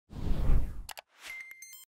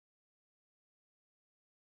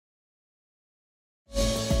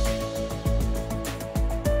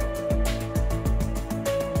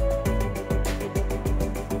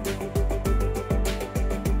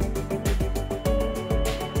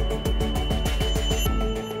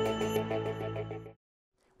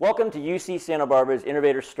Welcome to UC Santa Barbara's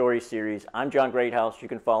Innovator Stories series. I'm John Greathouse. You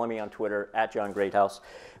can follow me on Twitter at John Greathouse.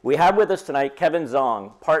 We have with us tonight Kevin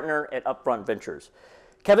Zhang, partner at Upfront Ventures.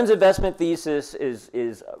 Kevin's investment thesis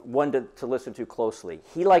is one to listen to closely.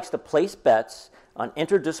 He likes to place bets on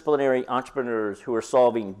interdisciplinary entrepreneurs who are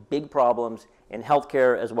solving big problems in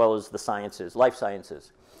healthcare as well as the sciences, life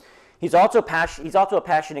sciences. He's also a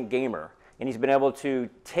passionate gamer. And he's been able to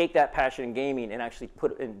take that passion in gaming and actually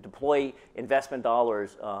deploy investment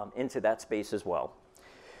dollars into that space as well.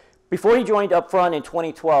 Before he joined Upfront in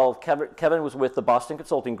 2012, Kevin was with the Boston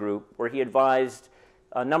Consulting Group, where he advised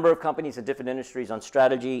a number of companies in different industries on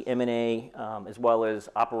strategy, M&A, as well as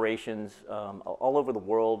operations all over the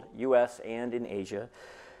world, US and in Asia.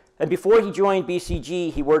 And before he joined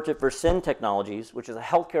BCG, he worked at Verscend Technologies, which is a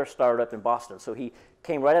healthcare startup in Boston. So he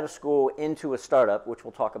came right out of school into a startup, which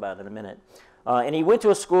we'll talk about in a minute. And he went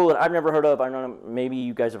to a school that I've never heard of. I don't know, maybe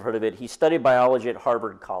you guys have heard of it. He studied biology at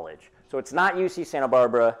Harvard College. So it's not UC Santa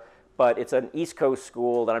Barbara, but it's an East Coast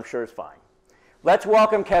school that I'm sure is fine. Let's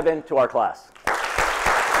welcome Kevin to our class.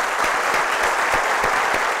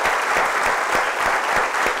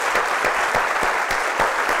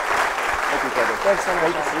 Thanks so much.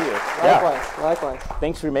 Great to see you. Likewise, likewise.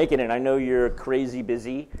 Thanks for making it. I know you're crazy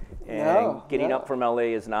busy, and getting up from LA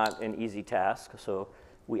is not an easy task, so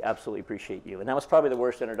we absolutely appreciate you. And that was probably the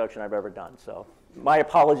worst introduction I've ever done, so my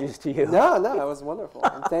apologies to you. No, it was wonderful.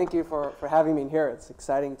 And thank you for having me in here. It's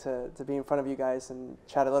exciting to be in front of you guys and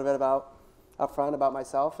chat a little bit about Upfront, about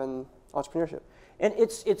myself and entrepreneurship. And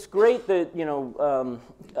it's great that, you know,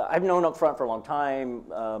 I've known Upfront for a long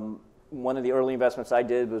time. One of the early investments I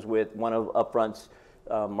did was with one of Upfront's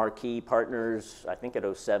marquee partners, I think at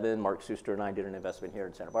 2007. Mark Suster and I did an investment here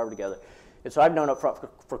in Santa Barbara together. And so I've known Upfront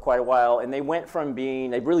for quite a while, and they went from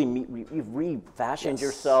being, you've refashioned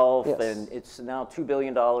yourself, and it's now $2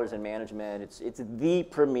 billion in management. It's the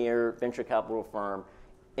premier venture capital firm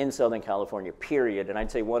in Southern California, period, and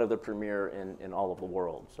I'd say one of the premier in all of the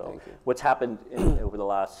world. So what's happened over the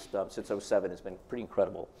last, since 2007 has been pretty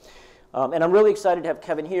incredible. And I'm really excited to have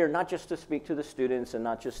Kevin here, not just to speak to the students and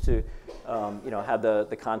not just to have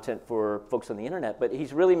the content for folks on the internet, but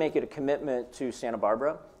he's really making a commitment to Santa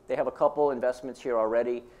Barbara. They have a couple investments here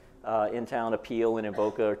already, in town, Appeal and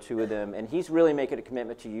Invoca are two of them, and he's really making a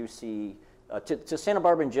commitment to UC, to Santa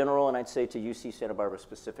Barbara in general, and I'd say to UC Santa Barbara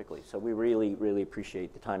specifically. So we really, really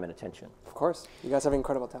appreciate the time and attention. Of course. You guys have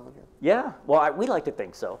incredible talent here. Yeah, well, we like to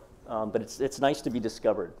think so, but it's nice to be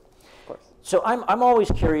discovered. Of course. So I'm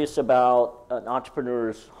always curious about an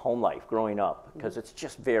entrepreneur's home life growing up, because it's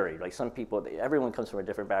just varied. Like some people, everyone comes from a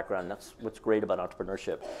different background. That's what's great about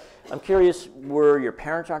entrepreneurship. I'm curious, were your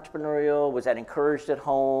parents entrepreneurial? Was that encouraged at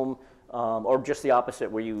home, or just the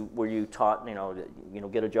opposite? Were you taught,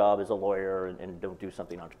 get a job as a lawyer and don't do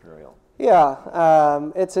something entrepreneurial?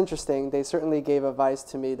 Yeah, it's interesting. They certainly gave advice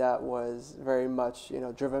to me that was very much,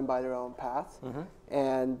 driven by their own path,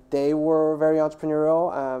 and they were very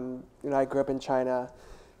entrepreneurial. I grew up in China.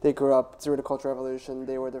 They grew up through the Cultural Revolution.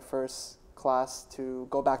 They were the first class to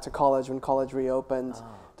go back to college when college reopened. Oh.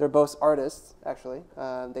 They're both artists, actually.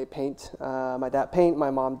 They paint. My dad paint. My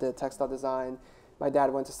mom did textile design. My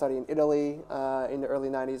dad went to study in Italy in the early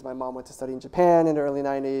 90s. My mom went to study in Japan in the early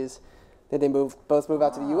 90s. Then they both moved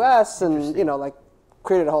out to the U.S. and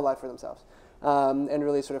created a whole life for themselves, and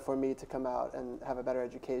really sort of for me to come out and have a better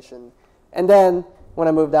education. And then when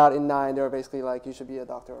I moved out in 2009, they were basically like, you should be a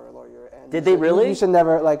doctor or a lawyer. And did they really? You should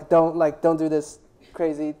never don't do this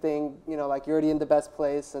crazy thing. You're already in the best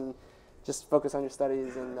place, and just focus on your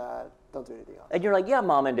studies and don't do anything else. And you're like, yeah,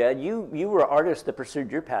 Mom and Dad, you were artists that pursued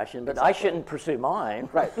your passion, but I shouldn't pursue mine.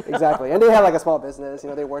 Right, exactly. And they had like a small business.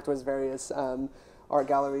 They worked with various art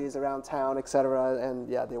galleries around town, et cetera, and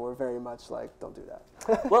yeah, they were very much like, don't do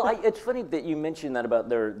that. Well, it's funny that you mentioned that about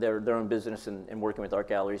their own business and working with art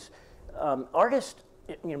galleries. Artists,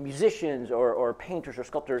 musicians or painters or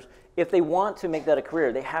sculptors, if they want to make that a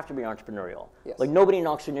career, they have to be entrepreneurial. Yes. Like nobody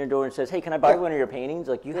knocks on your door and says, hey, can I buy one of your paintings?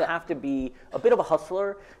 Like you have to be a bit of a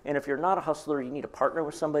hustler, and if you're not a hustler, you need to partner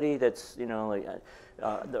with somebody that's, there's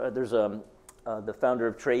the founder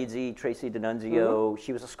of Tradesy, Tracy D'Annunzio,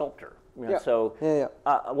 she was a sculptor. So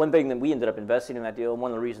one thing that we ended up investing in that deal, and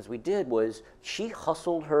one of the reasons we did was she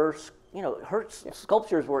hustled her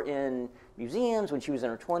sculptures were in museums when she was in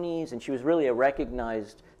her 20s, and she was really a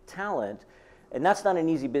recognized talent. And that's not an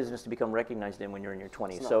easy business to become recognized in when you're in your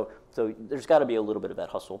 20s. So there's got to be a little bit of that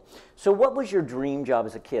hustle. So what was your dream job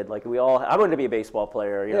as a kid? Like I wanted to be a baseball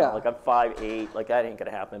player. Like I'm 5'8", like that ain't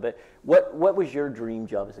gonna happen. But what was your dream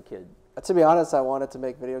job as a kid? To be honest, I wanted to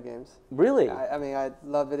make video games. Really? I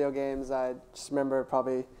love video games. I just remember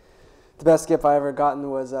probably the best gift I ever gotten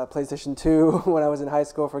was a PlayStation 2 when I was in high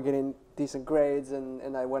school for getting decent grades,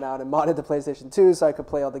 and I went out and modded the PlayStation 2 so I could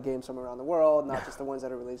play all the games from around the world, not just the ones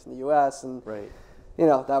that are released in the U.S. And Right. you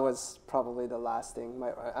know, that was probably the last thing.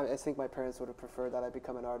 I think my parents would have preferred that I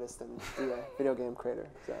become an artist and be a video game creator.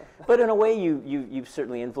 So. But in a way, you've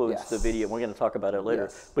certainly influenced the video. We're going to talk about it later.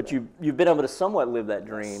 Yes. But you've been able to somewhat live that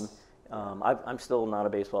dream. I'm still not a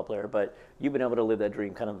baseball player, but you've been able to live that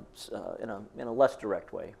dream kind of in a less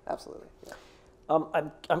direct way. Absolutely. Yeah.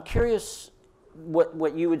 I'm curious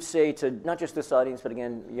what you would say to not just this audience, but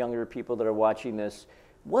again, younger people that are watching this.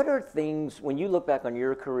 What are things, when you look back on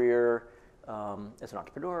your career as an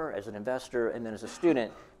entrepreneur, as an investor, and then as a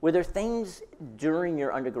student, were there things during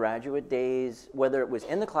your undergraduate days, whether it was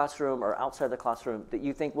in the classroom or outside the classroom, that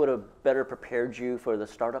you think would have better prepared you for the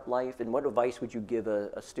startup life? And what advice would you give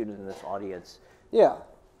a student in this audience? Yeah.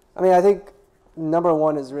 I mean, I think number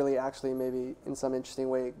one is really actually maybe in some interesting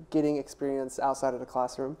way getting experience outside of the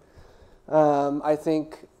classroom. I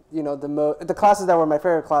think, you know, the classes that were my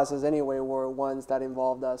favorite classes anyway were ones that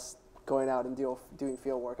involved us going out and doing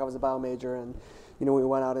field work. I was a bio major, and you know, we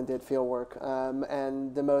went out and did field work.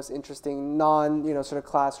 And the most interesting sort of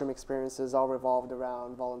classroom experiences all revolved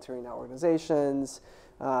around volunteering at organizations,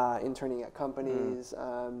 interning at companies,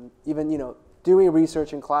 even, you know, doing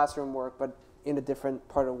research and classroom work, but in a different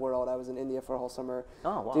part of the world. I was in India for a whole summer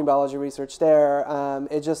doing biology research there.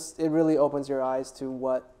 It really opens your eyes to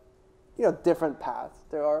what, you know, different paths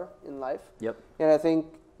there are in life. Yep. And I think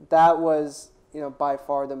that was, you know, by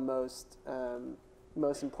far the most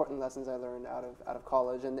important lessons I learned out of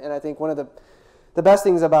college. And I think one of the best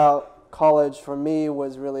things about college for me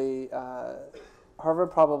was really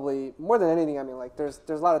Harvard. Probably more than anything. I mean, like there's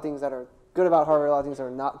a lot of things that are good about Harvard, a lot of things that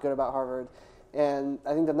are not good about Harvard. And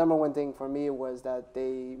I think the number one thing for me was that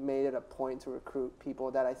they made it a point to recruit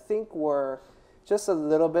people that I think were just a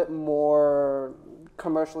little bit more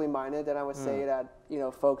commercially minded than I would say that, you know,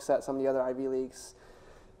 folks at some of the other Ivy Leagues,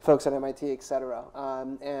 folks at MIT, et cetera.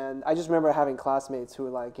 And I just remember having classmates who,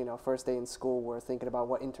 like, you know, first day in school were thinking about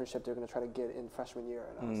what internship they're going to try to get in freshman year.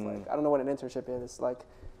 And I was like, I don't know what an internship is. It's like,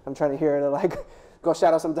 I'm trying to hear to, like, go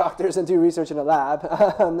shadow some doctors and do research in a lab.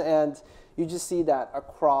 And you just see that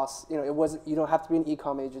across, you know, you don't have to be an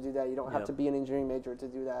econ major to do that. You don't have to be an engineering major to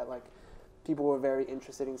do that. Like, people were very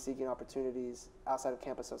interested in seeking opportunities outside of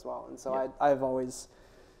campus as well. And so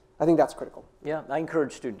I think that's critical. Yeah, I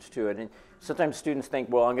encourage students to it. And sometimes students think,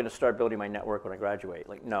 well, I'm going to start building my network when I graduate.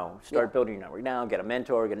 Like, no, start building your network now, get a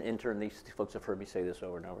mentor, get an intern. These folks have heard me say this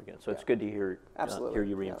over and over again. So it's good to hear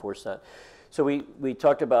you reinforce that. So we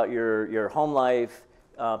talked about your home life,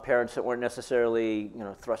 parents that weren't necessarily, you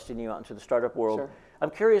know, thrusting you out into the startup world. Sure. I'm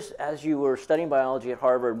curious, as you were studying biology at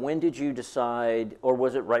Harvard, when did you decide, or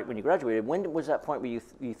was it right when you graduated, when was that point where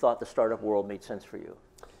you thought the startup world made sense for you?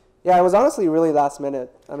 Yeah, it was honestly really last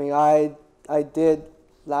minute. I mean, I did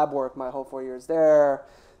lab work my whole 4 years there.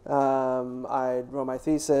 I wrote my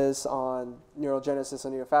thesis on neurogenesis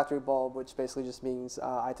on your factory bulb, which basically just means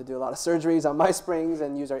I had to do a lot of surgeries on mice springs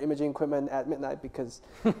and use our imaging equipment at midnight because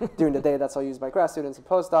during the day that's all used by grad students and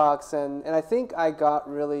postdocs. And I think I got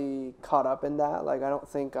really caught up in that. Like, I don't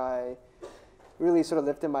think I really sort of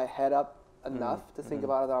lifted my head up enough to think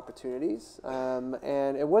about other opportunities.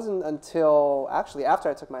 And it wasn't until actually after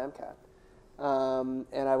I took my MCAT.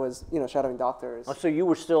 And I was, you know, shadowing doctors. Oh, so you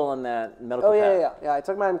were still on that medical path? Yeah. I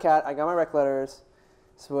took my MCAT. I got my rec letters.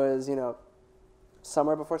 This was, you know,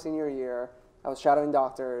 summer before senior year. I was shadowing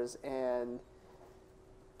doctors, and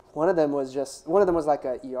one of them was like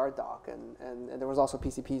a ER doc, and there was also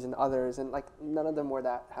PCPs and others, and like none of them were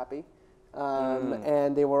that happy.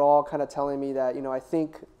 And they were all kind of telling me that, you know, I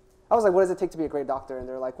was like, what does it take to be a great doctor? And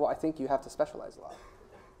they're like, well, I think you have to specialize a lot.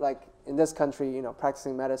 Like, in this country, you know,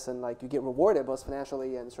 practicing medicine, like, you get rewarded both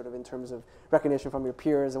financially and sort of in terms of recognition from your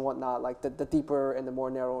peers and whatnot. Like, the deeper and the more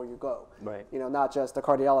narrow you go. Right. You know, not just a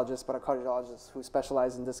cardiologist, but a cardiologist who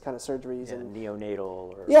specializes in this kind of surgeries. Yeah, and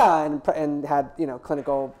neonatal. And had, you know,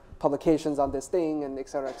 clinical publications on this thing and et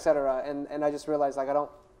cetera, et cetera. And I just realized, like, I don't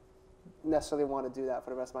necessarily want to do that for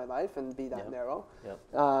the rest of my life and be that narrow. Yep.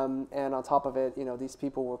 And on top of it, you know, these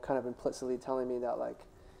people were kind of implicitly telling me that, like,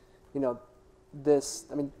 you know,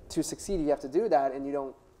 to succeed, you have to do that, and you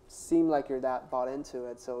don't seem like you're that bought into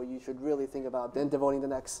it. So you should really think about then devoting the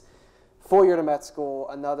next 4 years to med school,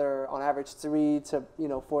 another, on average, 3 to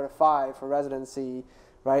 4 to 5 for residency,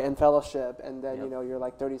 right, and fellowship, and then, you know, you're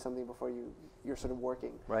like 30-something before you're sort of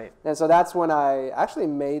working. Right. And so that's when I actually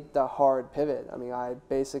made the hard pivot. I mean, I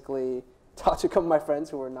basically talked to a couple of my friends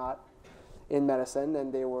who were not in medicine,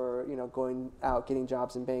 and they were, you know, going out, getting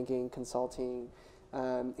jobs in banking, consulting,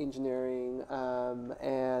 engineering,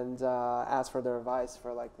 and asked for their advice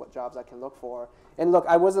for like what jobs I can look for. And look,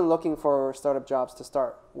 I wasn't looking for startup jobs to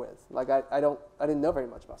start with. Like I didn't know very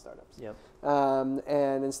much about startups. Yep.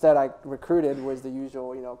 And instead, I recruited was the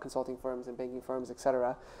usual, consulting firms and banking firms, et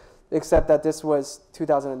cetera. Except that this was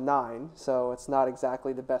 2009, so it's not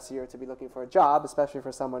exactly the best year to be looking for a job, especially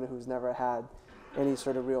for someone who's never had any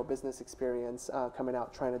sort of real business experience coming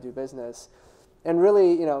out trying to do business. And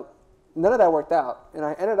really, none of that worked out. And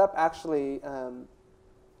I ended up actually,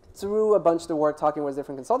 through a bunch of the work talking with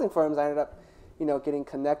different consulting firms, I ended up, getting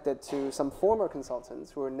connected to some former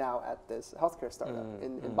consultants who are now at this healthcare startup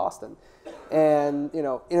in Boston. And,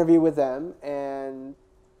 interviewed with them and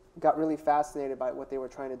got really fascinated by what they were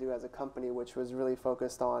trying to do as a company, which was really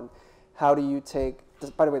focused on how do you take,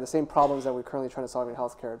 by the way, the same problems that we're currently trying to solve in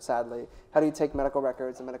healthcare, sadly, how do you take medical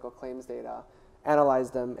records and medical claims data,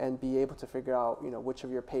 analyze them, and be able to figure out, which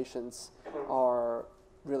of your patients are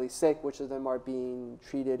really sick, which of them are being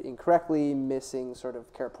treated incorrectly, missing sort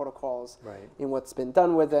of care protocols in what's been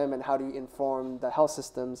done with them, and how do you inform the health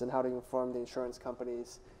systems and how do you inform the insurance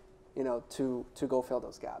companies, to go fill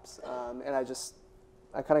those gaps. And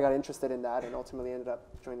I kind of got interested in that and ultimately ended up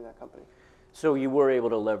joining that company. So you were able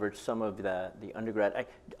to leverage some of the undergrad.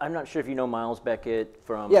 I'm not sure if you know Miles Beckett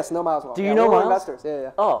from... Yes, know Miles well. Do you know Miles? Investors,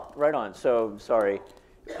 yeah. Oh, right on. So, sorry.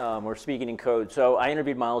 We're speaking in code. So I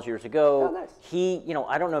interviewed Miles years ago. Oh, nice. He,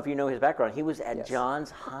 I don't know if you know his background. He was at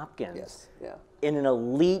Johns Hopkins yeah. in an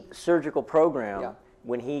elite surgical program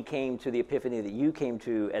when he came to the epiphany that you came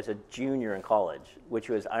to as a junior in college, which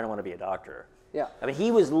was, I don't want to be a doctor. Yeah. I mean,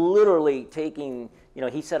 he was literally taking,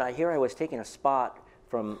 he said, I was taking a spot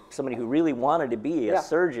from somebody who really wanted to be a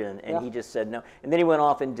surgeon, and he just said no. And then he went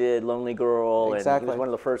off and did Lonely Girl, and he was one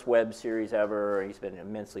of the first web series ever. He's been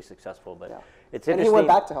immensely successful, but it's interesting. And he went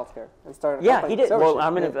back to healthcare and started a company. He did.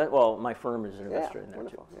 Well, my firm is an investor in there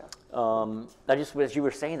wonderful. too. I just, as you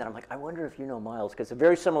were saying that, I'm like, I wonder if you know Miles, because it's a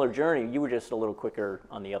very similar journey. You were just a little quicker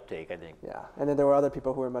on the uptake, I think. Yeah, and then there were other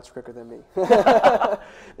people who were much quicker than me.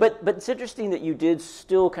 But it's interesting that you did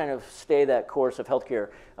still kind of stay that course of healthcare.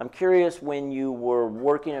 I'm curious, when you were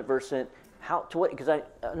working at Verscend, because I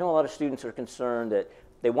know a lot of students are concerned that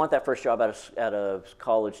they want that first job out of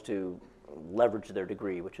college to leverage their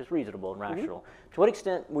degree, which is reasonable and rational. To what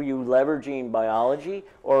extent were you leveraging biology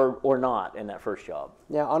or not in that first job?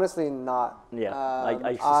 Yeah, honestly, not. Yeah,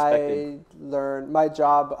 I suspected. I learned my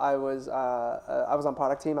job. I was on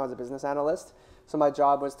product team. I was a business analyst. So my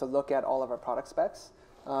job was to look at all of our product specs,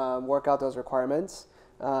 work out those requirements,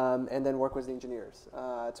 and then work with the engineers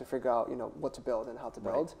to figure out what to build and how to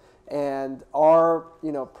build. And our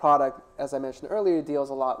product, as I mentioned earlier, deals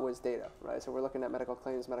a lot with data, right? So we're looking at medical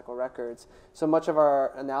claims, medical records. So much of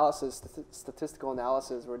our analysis, statistical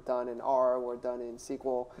analysis, were done in R, were done in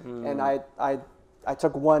SQL, and I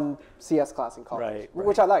took one CS class in college,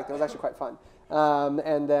 which I liked. It was actually quite fun.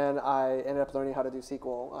 And then I ended up learning how to do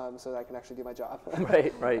SQL so that I can actually do my job.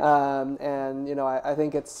 Right. And I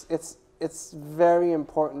think it's very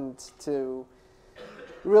important to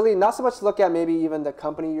really not so much look at maybe even the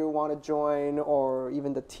company you want to join or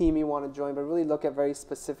even the team you want to join, but really look at very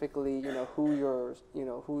specifically, who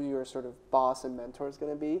your sort of boss and mentor is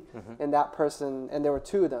going to be. And that person, and there were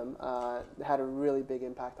two of them, had a really big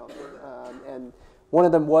impact on me. And one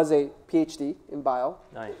of them was a PhD in bio.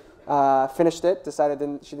 Nice. Finished it, decided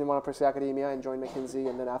she didn't want to pursue academia, and joined McKinsey,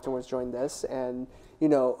 and then afterwards joined this, and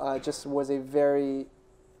just was a very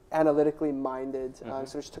analytically minded.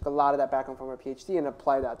 So she took a lot of that background from her PhD and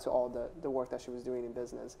applied that to all the work that she was doing in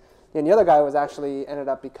business. And the other guy ended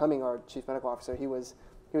up becoming our chief medical officer. He was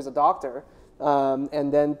a doctor,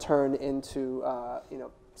 and then turned into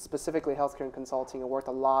specifically healthcare and consulting, and worked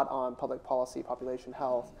a lot on public policy, population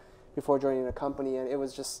health, before joining a company. And it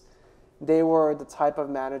was just, they were the type of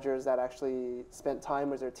managers that actually spent time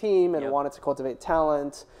with their team and wanted to cultivate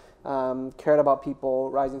talent, cared about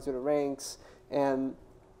people rising through the ranks, and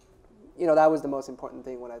that was the most important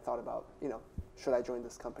thing when I thought about, should I join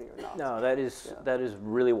this company or not? No, that is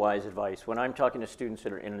really wise advice. When I'm talking to students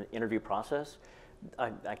that are in an interview process,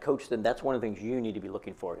 I coach them. That's one of the things you need to be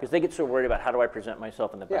looking for, because they get so worried about how do I present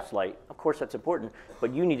myself in the best light. Of course, that's important,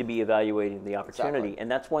 but you need to be evaluating the opportunity. And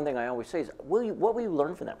that's one thing I always say is, what will you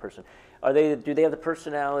learn from that person? Do they have the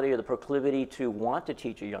personality or the proclivity to want to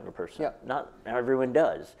teach a younger person? Not everyone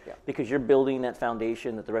does, because you're building that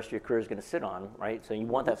foundation that the rest of your career is going to sit on, right? So you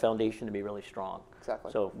want that foundation to be really strong.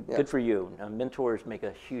 Exactly. So good for you. Mentors make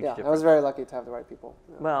a huge difference. I was very lucky to have the right people.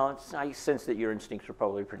 Well, I sense that your instincts are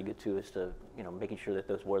probably pretty good too, as to making sure that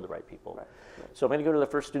those were the right people. So I'm going to go to the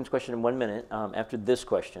first student's question in 1 minute after this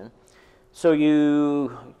question. So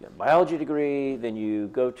you get a biology degree, then you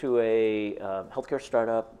go to a healthcare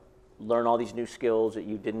startup, learn all these new skills that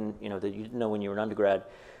you didn't know when you were an undergrad.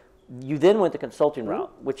 You then went the consulting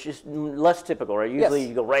route, which is less typical, right? Usually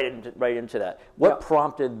you go right into that. What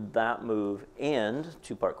prompted that move? And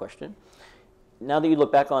two-part question. Now that you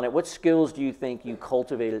look back on it, what skills do you think you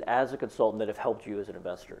cultivated as a consultant that have helped you as an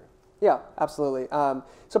investor? Yeah, absolutely.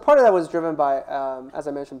 So part of that was driven by, as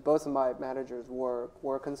I mentioned, both of my managers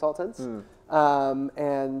were consultants,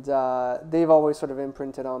 and they've always sort of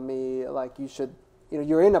imprinted on me like you should,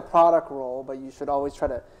 you're in a product role, but you should always try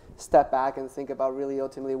to step back and think about really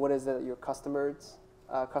ultimately what is it that your customers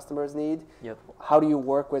need. Yep. How do you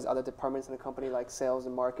work with other departments in the company like sales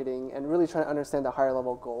and marketing, and really trying to understand the higher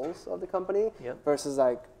level goals of the company versus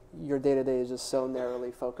like your day-to-day is just so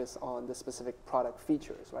narrowly focused on the specific product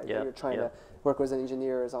features, right? Yep. You're trying to work with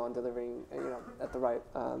engineers on delivering, at the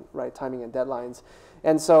right timing and deadlines.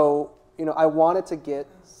 And so, I wanted to get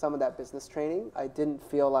some of that business training. I didn't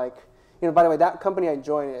feel like, by the way, that company I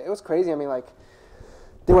joined, it was crazy. I mean, like,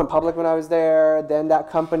 they went public when I was there. Then that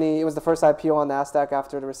company, it was the first IPO on NASDAQ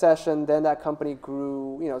after the recession. Then that company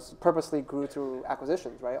grew, purposely grew through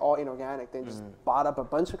acquisitions, right? All inorganic. They just bought up a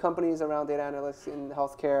bunch of companies around data analytics in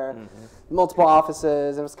healthcare, multiple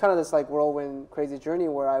offices. It was kind of this like whirlwind crazy journey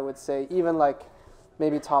where I would say even like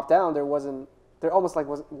maybe top down, there almost like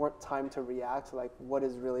weren't time to react to like what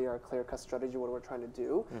is really our clear cut strategy, what we're trying to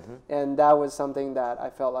do. And that was something that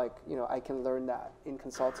I felt like, I can learn that in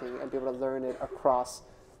consulting and be able to learn it across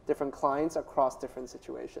different clients, across different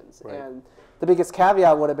situations. Right. And the biggest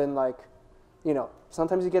caveat would have been like,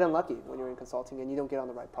 sometimes you get unlucky when you're in consulting and you don't get on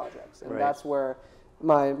the right projects. And that's where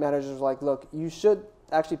my managers were like, look, you should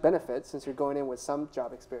actually benefit since you're going in with some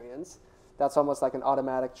job experience. That's almost like an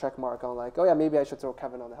automatic check mark on like, oh yeah, maybe I should throw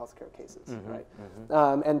Kevin on the healthcare cases, right?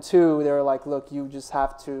 And two, they were like, look, you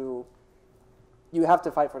have to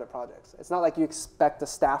fight for the projects. It's not like you expect a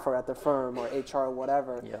staffer at the firm or HR or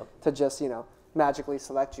whatever to just, magically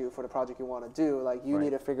select you for the project you want to do. Like you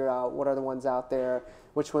need to figure out what are the ones out there,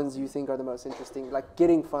 which ones you think are the most interesting, like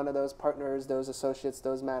getting in front of those partners, those associates,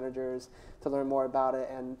 those managers to learn more about it.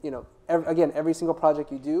 And, every single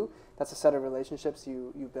project you do, that's a set of relationships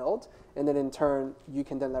you build. And then in turn, you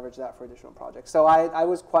can then leverage that for additional projects. So I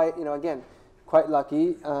was quite, quite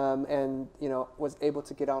lucky and, was able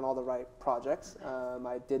to get on all the right projects.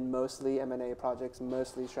 I did mostly M&A projects,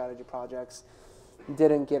 mostly strategy projects.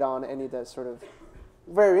 Didn't get on any of the sort of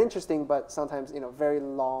very interesting, but sometimes, very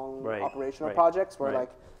long operational projects where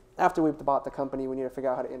like after we've bought the company, we need to figure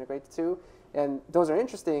out how to integrate the two. And those are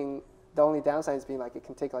interesting. The only downside is being like, it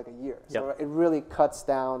can take like a year. So it really cuts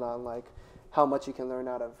down on like how much you can learn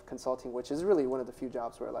out of consulting, which is really one of the few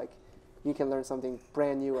jobs where like you can learn something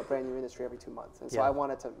brand new, a brand new industry every 2 months. And so I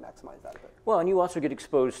wanted to maximize that a bit. Well, and you also get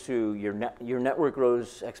exposed to your network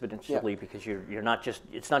grows exponentially because you're not just,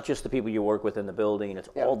 it's not just the people you work with in the building, it's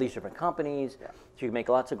all these different companies. So you can make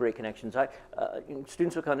lots of great connections.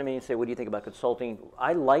 Students will come to me and say, what do you think about consulting?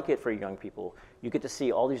 I like it for young people. You get to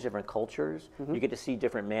see all these different cultures. You get to see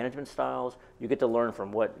different management styles. You get to learn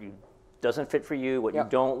from what doesn't fit for you, what you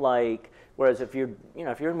don't like. Whereas if you're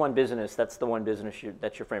in one business, that's the one business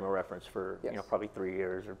that's your frame of reference for probably 3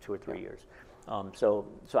 years or 2 or 3 years. So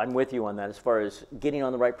I'm with you on that. As far as getting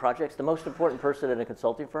on the right projects, the most important person in a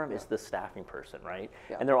consulting firm is the staffing person, right?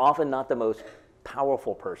 And they're often not the most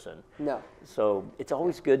powerful person. No. So it's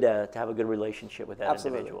always good to have a good relationship with that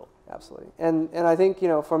individual. Absolutely. And I think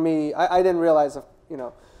for me, I didn't realize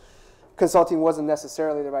consulting wasn't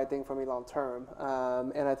necessarily the right thing for me long term.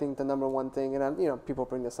 And I think the number one thing, and people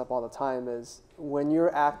bring this up all the time, is when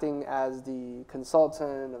you're acting as the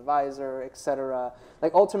consultant, advisor, et cetera,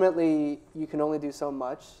 like ultimately you can only do so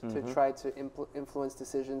much to try to influence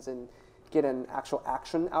decisions and get an actual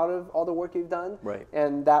action out of all the work you've done. Right.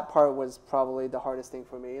 And that part was probably the hardest thing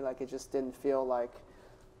for me. Like it just didn't feel like,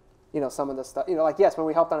 some of the stuff, like yes, when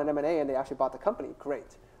we helped on an M&A and they actually bought the company,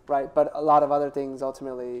 great. Right, but a lot of other things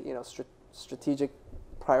ultimately, strategic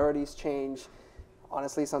priorities change.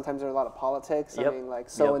 Honestly, sometimes there's a lot of politics. I mean, like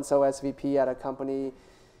so-and-so SVP at a company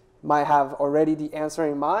might have already the answer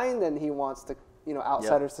in mind, and he wants to,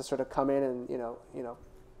 outsiders to sort of come in and,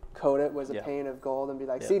 code it with a pane of gold and be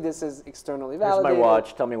like, see, this is externally validated. Here's my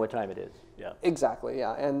watch. Tell me what time it is. Yeah. Exactly.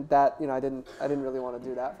 Yeah, and that, I didn't really want to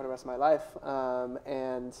do that for the rest of my life,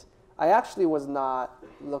 and I actually was not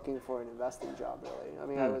looking for an investing job, really. I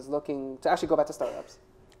mean, I was looking to actually go back to startups.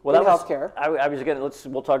 Well, in healthcare. I was going to,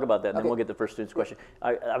 we'll talk about that, and then we'll get the first student's question.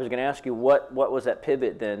 I was going to ask you, what was that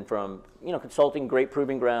pivot then from, consulting, great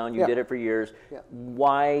proving ground, you did it for years.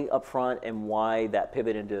 Why Upfront and why that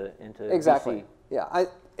pivot into Exactly. VC? Yeah,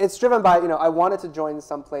 it's driven by, I wanted to join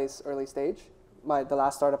someplace early stage. The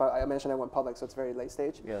last startup I mentioned, I went public, so it's very late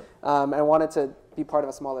stage. Yeah. And I wanted to be part of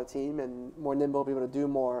a smaller team and more nimble, be able to do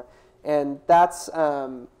more. And that's,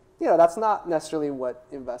 that's not necessarily what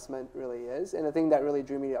investment really is. And the thing that really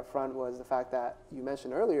drew me up front was the fact that you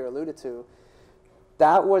mentioned earlier, alluded to,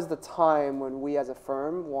 that was the time when we as a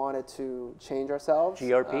firm wanted to change ourselves.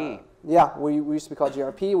 GRP. Yeah, we used to be called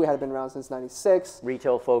GRP. We had been around since '96.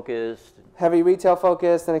 Retail focused. Heavy retail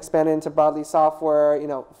focused, and expanded into broadly software.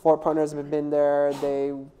 4 partners have been there.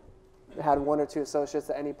 They had 1 or 2 associates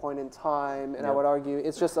at any point in time. And I would argue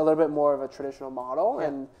it's just a little bit more of a traditional model.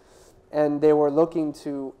 Yeah. And they were looking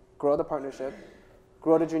to grow the partnership,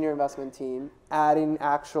 grow the junior investment team, adding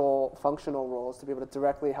actual functional roles to be able to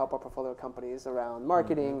directly help our portfolio companies around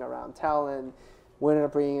marketing, around talent. We ended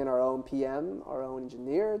up bringing in our own PM, our own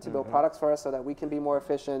engineer to build products for us so that we can be more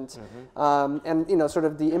efficient. And sort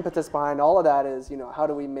of the impetus behind all of that is, how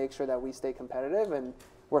do we make sure that we stay competitive and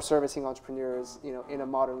we're servicing entrepreneurs, in a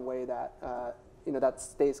modern way that, that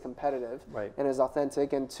stays competitive and is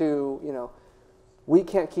authentic. And 2, we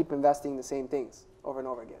can't keep investing the same things over and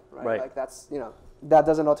over again, right? Like that's, that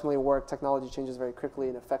doesn't ultimately work. Technology changes very quickly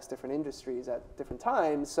and affects different industries at different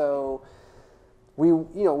times. So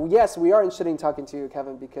yes, we are interested in talking to you,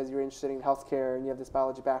 Kevin, because you're interested in healthcare and you have this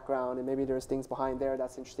biology background and maybe there's things behind there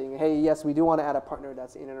that's interesting. Hey, yes, we do want to add a partner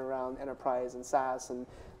that's in and around enterprise and SaaS and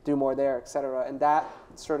do more there, et cetera. And that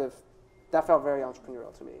felt very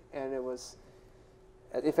entrepreneurial to me. And it was,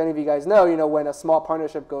 if any of you guys know, when a small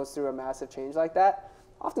partnership goes through a massive change like that,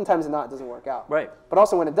 oftentimes it doesn't work out. Right. But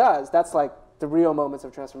also when it does, that's like the real moments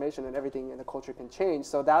of transformation and everything in the culture can change.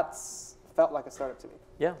 So that's felt like a startup to me.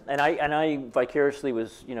 Yeah, and I vicariously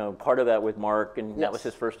was part of that with Mark, and that was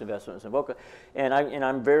his first investment in Invoca, and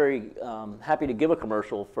I'm very happy to give a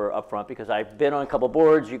commercial for Upfront because I've been on a couple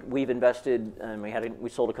boards. We've invested, and we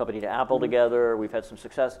sold a company to Apple together. We've had some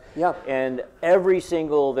success. Yeah. And every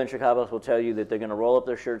single venture capitalist will tell you that they're going to roll up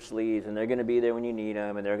their shirt sleeves and they're going to be there when you need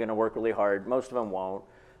them and they're going to work really hard. Most of them won't.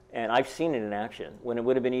 And I've seen it in action. When it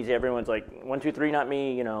would have been easy, everyone's like, 1, 2, 3, not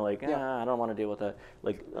me. I don't want to deal with that.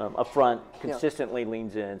 Upfront consistently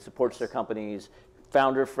leans in, supports their companies,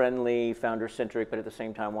 founder-friendly, founder-centric, but at the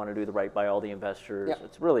same time want to do the right by all the investors. Yeah.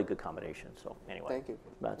 It's really a good combination. So anyway, thank you.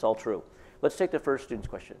 That's all true. Let's take the first student's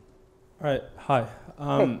question. All right.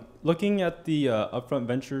 Hi. Looking at the Upfront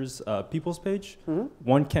Ventures People's page,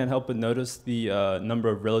 one can't help but notice the number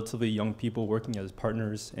of relatively young people working as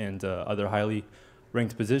partners and other highly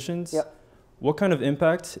ranked positions. Yep. What kind of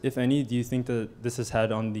impact, if any, do you think that this has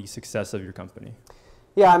had on the success of your company?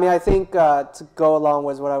 Yeah, I think to go along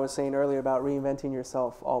with what I was saying earlier about reinventing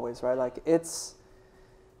yourself always, right?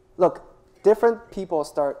 Look, different people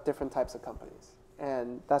start different types of companies,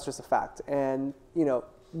 and that's just a fact. And,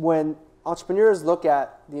 when entrepreneurs look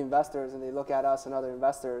at the investors and they look at us and other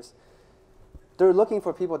investors, they're looking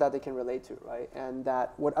for people that they can relate to, right? And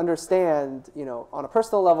that would understand, on a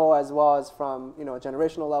personal level as well as from, a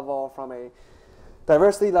generational level, from a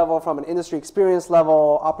diversity level, from an industry experience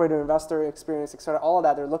level, operator investor experience, et cetera, all of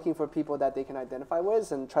that. They're looking for people that they can identify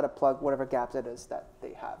with and try to plug whatever gaps it is that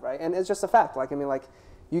they have, right? And it's just a fact.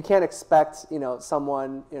 You can't expect,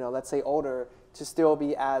 someone, let's say older, to still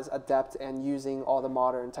be as adept and using all the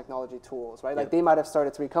modern technology tools, right? They might have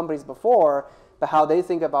started 3 companies before, but how they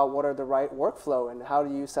think about what are the right workflow and how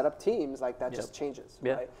do you set up teams, that just changes,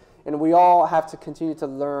 right? And we all have to continue to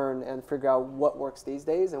learn and figure out what works these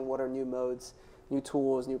days and what are new modes, new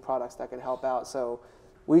tools, new products that can help out. So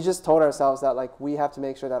we just told ourselves that we have to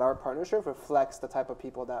make sure that our partnership reflects the type of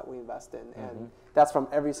people that we invest in. And that's from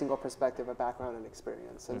every single perspective of background and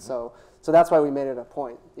experience. And so that's why we made it a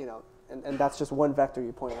point, and that's just one vector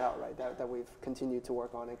you pointed out, right, that we've continued to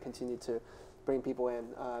work on and continue to bring people in.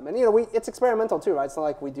 And it's experimental too, right? It's not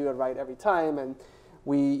like we do it right every time. And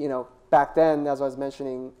we, back then, as I was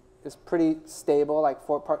mentioning, it's pretty stable,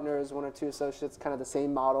 4 partners, 1 or 2 associates, kind of the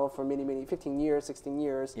same model for many, 15 years, 16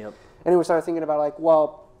 years. Yep. And we started thinking about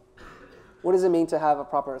what does it mean to have a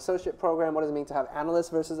proper associate program? What does it mean to have analysts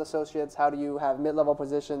versus associates? How do you have mid-level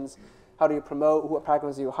positions? How do you promote? What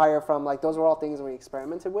programs do you hire from? Those were all things we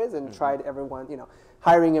experimented with and tried everyone,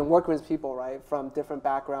 hiring and working with people, right, from different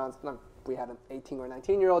backgrounds. We had an 18 or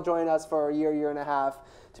 19-year-old join us for a year and a half,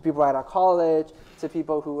 to people right out of college, to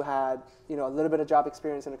people who had, a little bit of job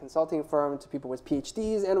experience in a consulting firm, to people with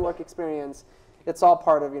PhDs and work experience. It's all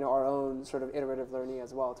part of, our own sort of iterative learning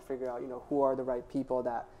as well to figure out, who are the right people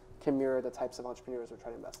that can mirror the types of entrepreneurs we're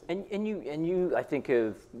trying to invest in. And you, I think,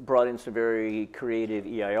 have brought in some very creative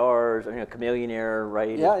EIRs. Chameleonaire, right,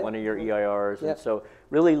 is one of your EIRs. And so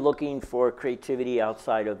really looking for creativity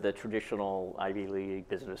outside of the traditional Ivy League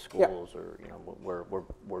business schools or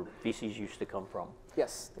where VCs used to come from.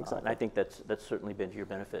 Yes, exactly. And I think that's certainly been to your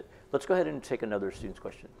benefit. Let's go ahead and take another student's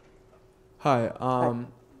question. Hi. Hi.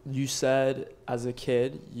 You said as a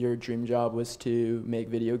kid your dream job was to make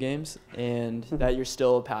video games and that you're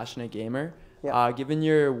still a passionate gamer. Yeah. Given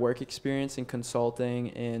your work experience in consulting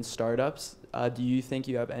and startups, do you think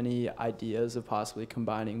you have any ideas of possibly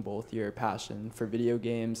combining both your passion for video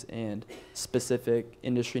games and specific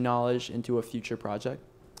industry knowledge into a future project?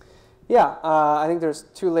 Yeah, I think there's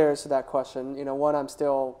two layers to that question. One, I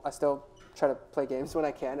still try to play games when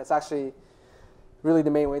I can. It's actually really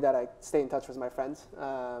the main way that I stay in touch with my friends.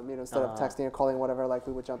 Instead of texting or calling, whatever, like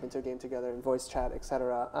we would jump into a game together and voice chat,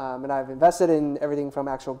 etc. And I've invested in everything from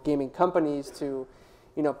actual gaming companies to,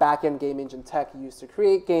 back-end game engine tech used to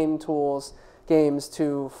create game tools, games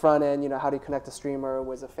to front-end, how do you connect a streamer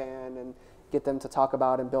with a fan and get them to talk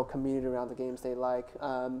about and build community around the games they like.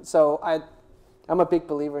 So I'm a big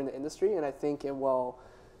believer in the industry, and I think it will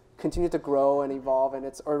continue to grow and evolve, and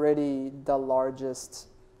it's already the largest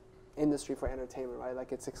industry for entertainment, right?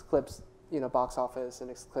 Like it's eclipsed, box office and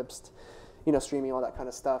eclipsed, streaming, all that kind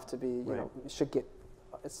of stuff to be,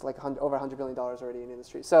 it's like over $100 billion already in the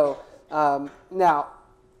industry. So now,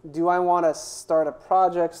 do I want to start a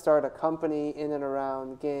project, start a company in and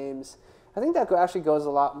around games? I think that actually goes a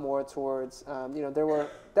lot more towards, there were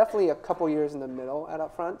definitely a couple years in the middle at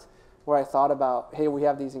Upfront where I thought about, hey, we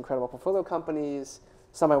have these incredible portfolio companies,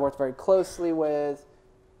 some I worked very closely with.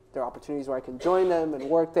 There are opportunities where I can join them and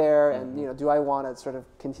work there, and do I want to sort of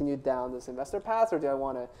continue down this investor path, or do I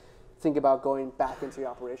want to think about going back into the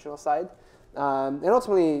operational side? And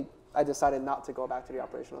ultimately, I decided not to go back to the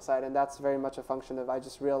operational side, and that's very much a function of I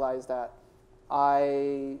just realized that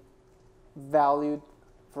I valued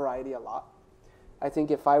variety a lot. I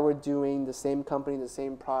think if I were doing the same company, the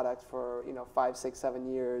same product for 5, 6,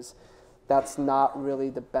 7 years, that's not really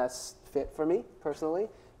the best fit for me personally.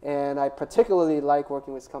 And I particularly like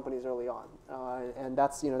working with companies early on, and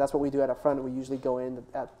that's what we do at Upfront. We usually go in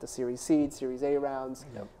at the Series C, Series A rounds.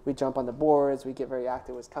 Yep. We jump on the boards. We get very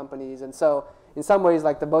active with companies, and so in some ways,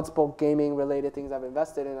 like the multiple gaming-related things I've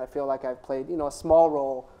invested in, I feel like I've played a small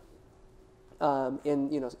role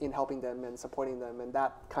in helping them and supporting them, and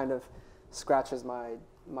that kind of scratches my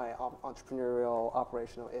entrepreneurial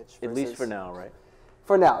operational itch. At least for now, right?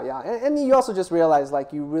 For now, yeah, and you also just realize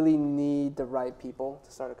like you really need the right people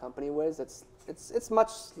to start a company with. It's much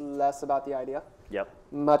less about the idea. Yep.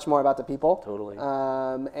 Much more about the people. Totally.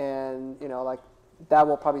 And like that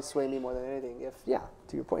will probably sway me more than anything.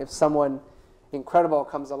 To your point, if someone incredible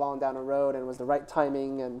comes along down the road and was the right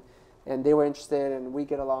timing and they were interested and we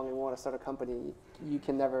get along and we want to start a company, you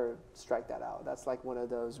can never strike that out. That's like one of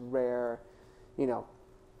those rare,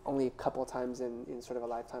 only a couple of times in sort of a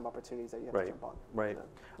lifetime opportunities that you have to jump on. Right.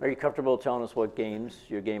 Are you comfortable telling us what games,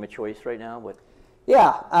 your game of choice right now?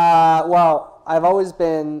 Yeah. Well, I've always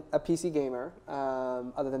been a PC gamer,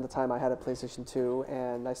 other than the time I had a PlayStation 2,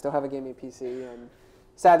 and I still have a gaming PC, and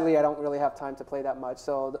sadly I don't really have time to play that much.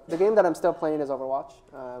 So the game that I'm still playing is Overwatch,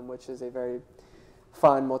 which is a very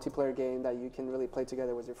fun multiplayer game that you can really play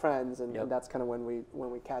together with your friends, and that's kind of when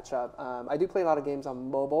we catch up. I do play a lot of games on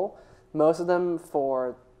mobile, most of them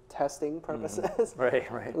for testing purposes.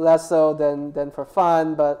 Right. Less so than for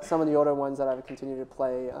fun, but some of the older ones that I've continued to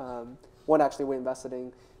play. One actually we invested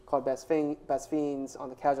in called Best Fiends on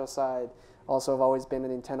the casual side. Also, I've always been a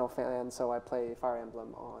Nintendo fan, so I play Fire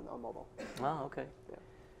Emblem on mobile. Oh, okay. Yeah.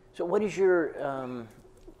 So what is your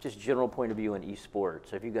just general point of view on esports?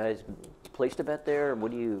 Have you guys placed a bet there?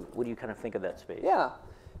 What do you kind of think of that space? Yeah,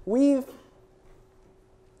 we've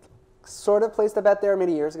sort of placed a bet there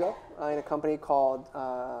many years ago in a company called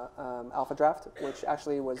Alpha Draft, which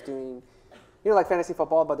actually was doing, like fantasy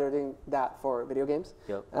football, but they're doing that for video games.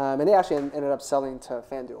 Yep. And they actually ended up selling to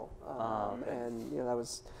FanDuel. Okay. And that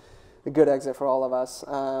was a good exit for all of us.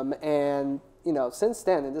 And since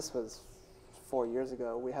then, and this was 4 years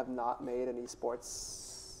ago, we have not made any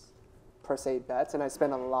sports per se bets, and I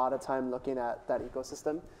spent a lot of time looking at that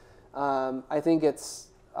ecosystem. I think it's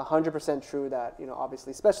 100% true that,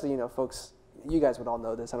 obviously, especially, folks, you guys would all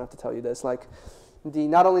know this, I don't have to tell you this, like,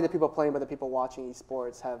 not only the people playing, but the people watching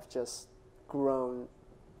esports have just grown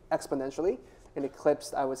exponentially and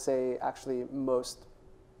eclipsed, I would say, actually most,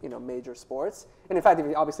 major sports. And in fact, if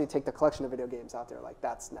you obviously take the collection of video games out there, like,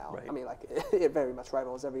 that's now, right. I mean, like, it very much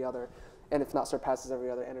rivals every other, and if not surpasses every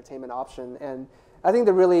other entertainment option. And I think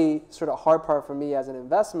the really sort of hard part for me as an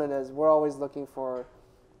investment is we're always looking for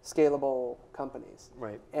scalable companies.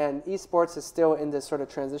 Right. And esports is still in this sort of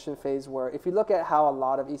transition phase where if you look at how a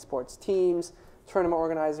lot of esports teams, tournament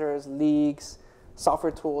organizers, leagues,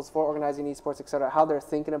 software tools for organizing esports, et cetera, how they're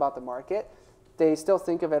thinking about the market, they still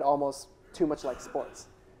think of it almost too much like sports.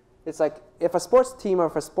 It's like if a sports team or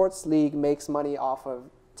if a sports league makes money off of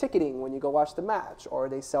ticketing when you go watch the match, or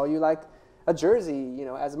they sell you like a jersey, you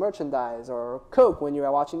know, as merchandise, or Coke when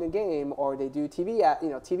you're watching the game, or they do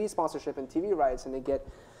TV sponsorship and TV rights, and they get,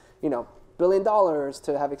 you know, $1 billion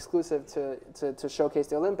to have exclusive to showcase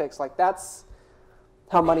the Olympics. Like that's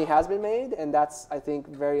how money has been made, and that's, I think,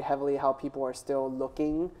 very heavily how people are still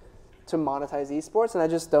looking to monetize esports. And I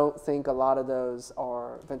just don't think a lot of those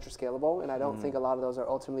are venture scalable, and I don't think a lot of those are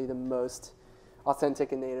ultimately the most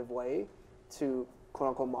authentic and native way to quote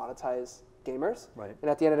unquote monetize gamers. Right. And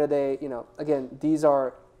at the end of the day, you know, again, these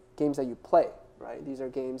are games that you play, right? These are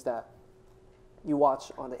games that you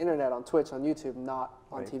watch on the internet, on Twitch, on YouTube, not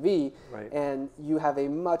on TV. Right. And you have a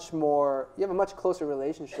much closer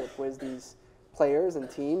relationship with these players and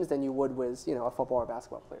teams than you would with, you know, a football or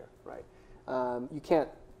basketball player, right? You can't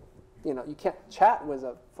chat with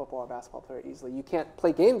a football or basketball player easily. You can't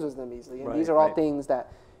play games with them easily. And these are all things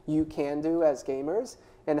that you can do as gamers.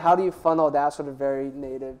 And how do you funnel that sort of very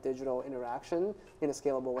native digital interaction in a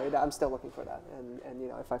scalable way? That I'm still looking for that. And you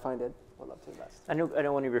know, if I find it, I'd love to invest. I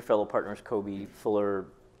know one of your fellow partners, Kobe Fuller,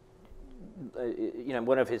 you know,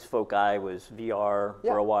 one of his foci was VR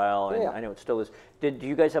for a while, and I know it still is. Do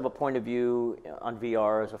you guys have a point of view on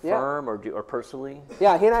VR as a firm or personally?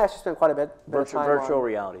 Yeah, he and I actually spent quite a bit of time virtual on,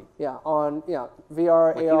 reality. Yeah, on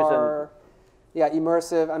VR, like AR. Yeah,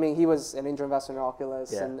 immersive. I mean, he was an angel investor in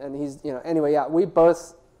Oculus, and he's, you know, anyway, we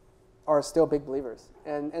both are still big believers.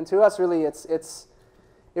 And to us, really, it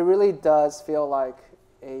really does feel like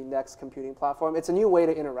a next computing platform. It's a new way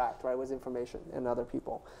to interact, right, with information and other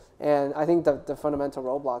people. And I think the fundamental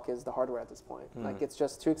roadblock is the hardware at this point. Like, it's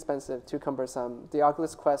just too expensive, too cumbersome. The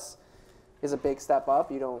Oculus Quest is a big step up.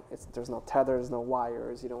 There's no tether, there's no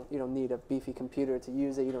wires. You don't need a beefy computer to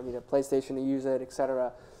use it. You don't need a PlayStation to use it,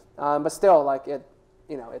 etc. But still, like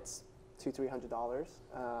it's $200-$300.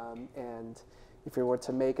 And if you were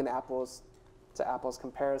to make an apples to apples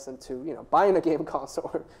comparison to, you know, buying a game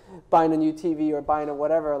console or buying a new TV or buying a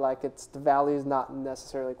whatever, like the value is not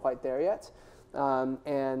necessarily quite there yet.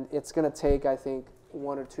 And it's going to take, I think,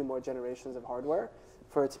 1 or 2 more generations of hardware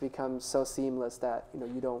for it to become so seamless that, you know,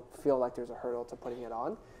 you don't feel like there's a hurdle to putting it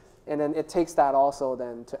on. And then it takes that also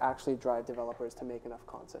then to actually drive developers to make enough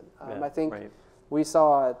content. I think we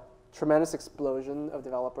saw a tremendous explosion of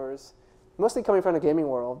developers, mostly coming from the gaming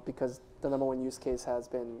world because the number one use case has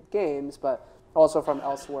been games, but also from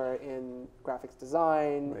elsewhere in graphics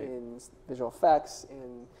design, in visual effects,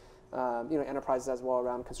 in enterprises as well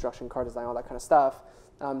around construction, car design, all that kind of stuff,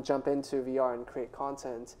 jump into VR and create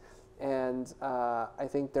content. And I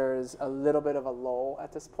think there's a little bit of a lull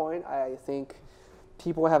at this point. I think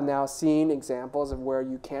people have now seen examples of where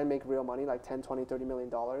you can make real money, like $10, $20, $30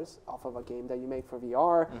 million off of a game that you make for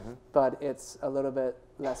VR, but it's a little bit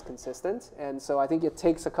less consistent. And so I think it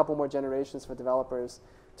takes a couple more generations for developers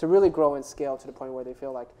to really grow and scale to the point where they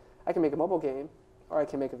feel like, I can make a mobile game or I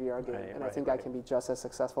can make a VR game. I think I can be just as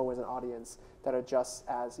successful with an audience that are just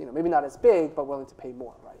as, you know, maybe not as big, but willing to pay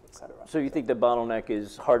more, right, et cetera. So you think the bottleneck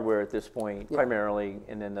is hardware at this point, primarily,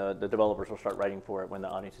 and then the developers will start writing for it when the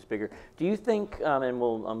audience is bigger. Do you think, and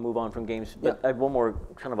we'll move on from games, but I have one more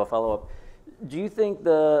kind of a follow-up. Do you think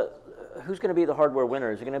who's going to be the hardware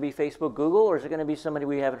winner? Is it going to be Facebook, Google, or is it going to be somebody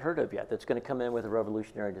we haven't heard of yet that's going to come in with a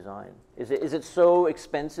revolutionary design? Is it so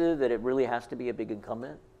expensive that it really has to be a big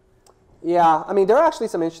incumbent? Yeah, I mean, there are actually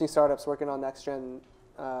some interesting startups working on next-gen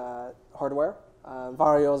hardware.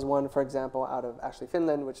 Vario is one, for example, out of actually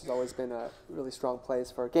Finland, which has always been a really strong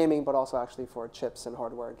place for gaming, but also actually for chips and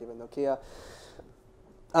hardware, given Nokia.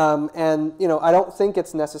 And, you know, I don't think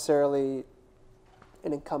it's necessarily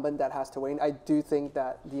an incumbent that has to win. I do think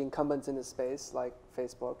that the incumbents in this space, like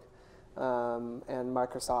Facebook and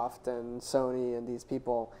Microsoft and Sony and these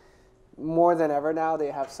people, more than ever now,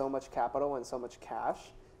 they have so much capital and so much cash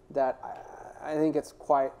that I think it's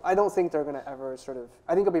quite, I don't think they're going to ever sort of,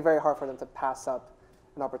 I think it'll be very hard for them to pass up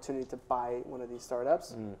an opportunity to buy one of these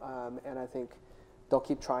startups. And I think they'll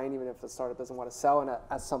keep trying even if the startup doesn't want to sell. And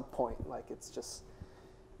at some point, like, it's just,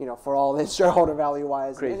 you know, for all the shareholder value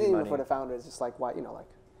wise, and even for the founders, it's like, why, you know, like,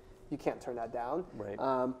 you can't turn that down.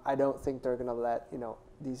 I don't think they're going to let, you know,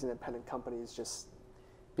 these independent companies just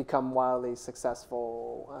become wildly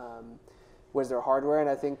successful with their hardware. And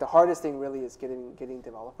I think the hardest thing really is getting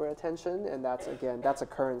developer attention, and that's a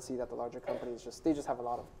currency that the larger companies they just have a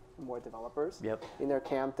lot of more developers Yep. in their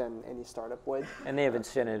camp than any startup would. And they have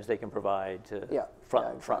incentives they can provide to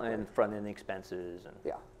front end expenses. And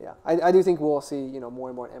Yeah. I do think we'll see, you know, more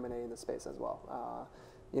and more M&A in the space as well.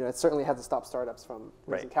 You know, it certainly had to stop startups from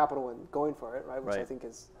raising capital and going for it, right? Which I think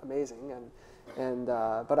is amazing.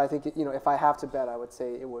 But I think, you know, if I have to bet, I would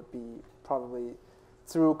say it would be probably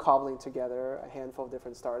through cobbling together a handful of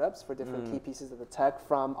different startups for different key pieces of the tech,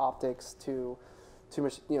 from optics to the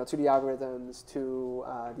algorithms to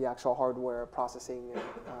the actual hardware processing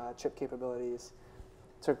and chip capabilities,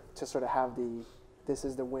 to sort of have this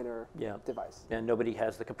is the winner device. And nobody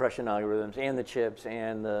has the compression algorithms and the chips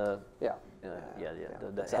and the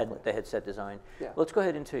the headset design. Yeah. Let's go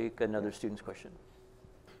ahead and take another student's question.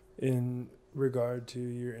 In regard to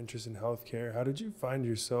your interest in healthcare, how did you find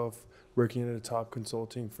yourself working at a top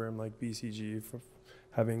consulting firm like BCG,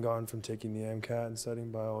 having gone from taking the MCAT and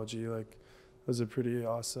studying biology? Like, it was a pretty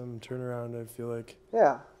awesome turnaround, I feel like.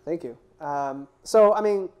 Yeah, thank you. So, I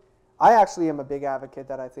mean, I actually am a big advocate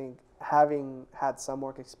that I think having had some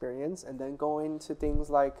work experience and then going to things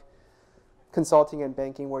like consulting and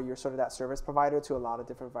banking, where you're sort of that service provider to a lot of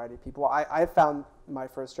different variety of people, I found my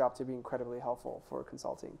first job to be incredibly helpful for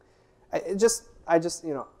consulting. I just,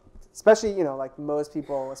 you know, especially, you know, like most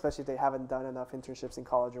people, especially if they haven't done enough internships in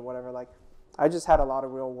college or whatever, like I just had a lot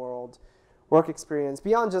of real world work experience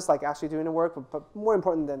beyond just like actually doing the work, but more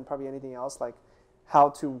important than probably anything else, like how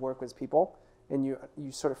to work with people. And you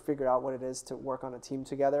sort of figure out what it is to work on a team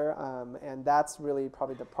together. And that's really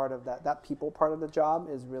probably the part of that people part of the job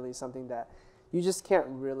is really something that you just can't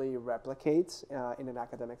really replicate in an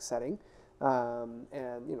academic setting.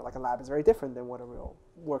 And, you know, like a lab is very different than what a real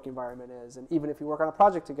work environment is. And even if you work on a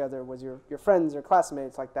project together with your friends or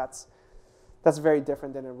classmates, like that's very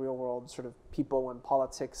different than a real world sort of people and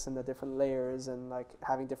politics and the different layers and like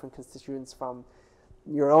having different constituents from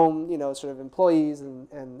your own, you know, sort of employees and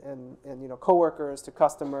you know, coworkers to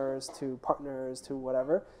customers to partners to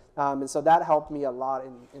whatever. And so that helped me a lot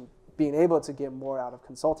in being able to get more out of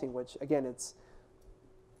consulting, which again,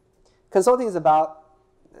 consulting is about,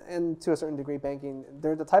 and to a certain degree banking,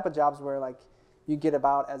 they're the type of jobs where like you get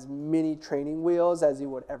about as many training wheels as you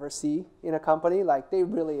would ever see in a company. Like they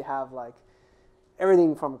really have like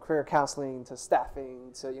everything from career counseling to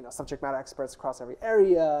staffing to, you know, subject matter experts across every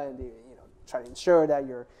area, and you know, try to ensure that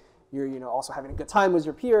you're you know, also having a good time with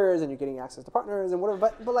your peers and you're getting access to partners and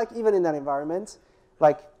whatever. But like even in that environment,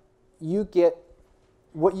 like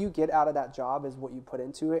what you get out of that job is what you put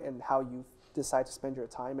into it and how you decide to spend your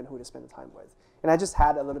time and who to spend the time with. And I just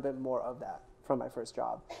had a little bit more of that from my first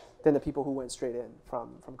job than the people who went straight in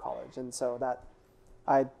from college. And so that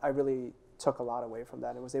I really took a lot away from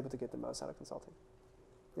that and was able to get the most out of consulting.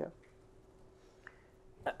 Yeah.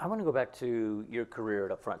 I want to go back to your career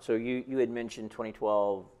at Upfront. So you had mentioned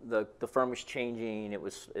 2012, the firm was changing, it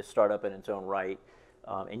was a startup in its own right,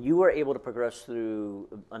 and you were able to progress through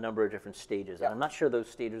a number of different stages. And I'm not sure those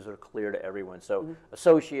stages are clear to everyone. So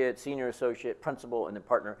associate, senior associate, principal, and then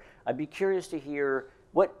partner. I'd be curious to hear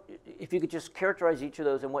if you could just characterize each of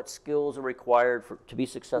those and what skills are required to be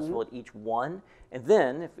successful at each one. And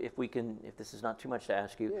then, if this is not too much to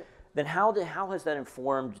ask you, then how has that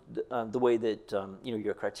informed the way that you know,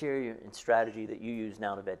 your criteria and strategy that you use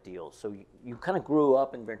now to vet deals? So you kind of grew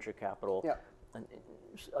up in venture capital. Yeah. And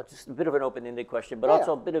just a bit of an open-ended question, but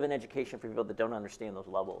also a bit of an education for people that don't understand those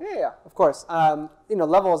levels. Yeah, of course. You know,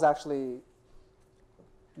 levels actually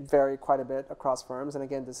vary quite a bit across firms. And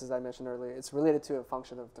again, this, as I mentioned earlier, it's related to a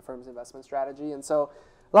function of the firm's investment strategy. And so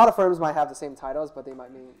a lot of firms might have the same titles, but they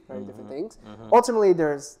might mean very different things. Ultimately,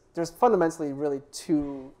 there's fundamentally really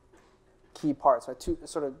two key parts, right?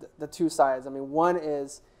 The two sides. I mean, one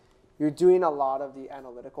is you're doing a lot of the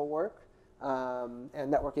analytical work and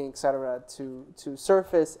networking, et cetera, to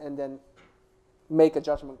surface and then make a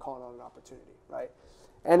judgment call on an opportunity, right?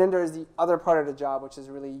 And then there's the other part of the job, which is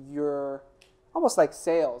really your almost like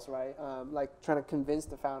sales, right? Like trying to convince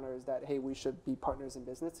the founders that, hey, we should be partners in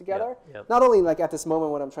business together. Not only like at this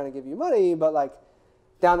moment when I'm trying to give you money, but like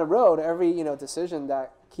down the road, every, you know,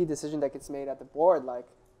 key decision that gets made at the board, like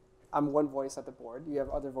I'm one voice at the board. You have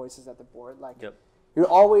other voices at the board. Like you're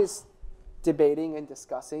always debating and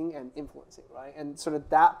discussing and influencing, right? And sort of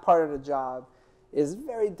that part of the job is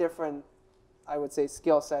very different, I would say,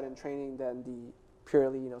 skill set and training than the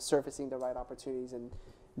purely, you know, surfacing the right opportunities and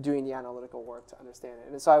doing the analytical work to understand it.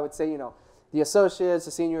 And so I would say, you know, the associates,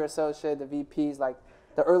 the senior associate, the VPs, like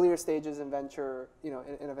the earlier stages in venture, you know,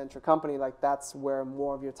 in a venture company, like that's where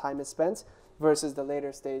more of your time is spent versus the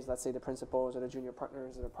later stage, let's say the principals or the junior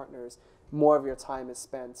partners or the partners, more of your time is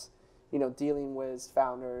spent, you know, dealing with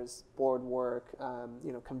founders, board work,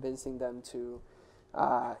 you know, convincing them to,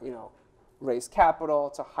 you know, raise capital,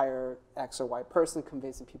 to hire X or Y person,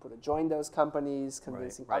 convincing people to join those companies,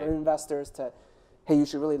 convincing Right. other investors to, hey, you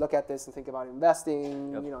should really look at this and think about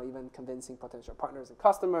investing. Yep. You know, even convincing potential partners and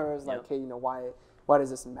customers, like, Yep. hey, you know, why does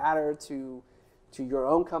this matter to your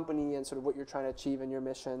own company and sort of what you're trying to achieve in your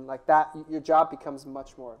mission? Like that, your job becomes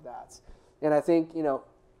much more of that. And I think, you know,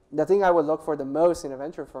 the thing I would look for the most in a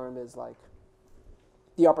venture firm is like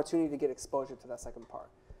the opportunity to get exposure to that second part.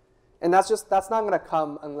 And that's not going to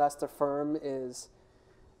come unless the firm is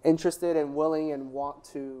interested and willing and want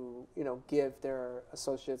to, you know, give their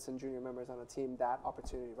associates and junior members on a team that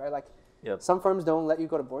opportunity, right? Like Yep. some firms don't let you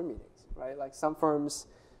go to board meetings, right? Like some firms,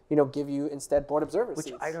 you know, give you instead board observer Which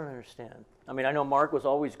seats. I don't understand. I mean, I know Mark was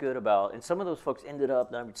always good about, and some of those folks ended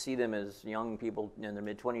up, I would see them as young people in their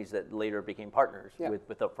mid-20s that later became partners Yeah.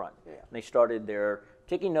 with Upfront. Yeah. And they started there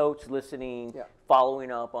taking notes, listening, Yeah.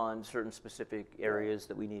 following up on certain specific areas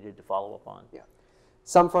that we needed to follow up on. Yeah.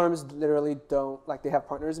 Some firms literally don't, like they have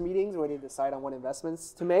partners meetings where they decide on what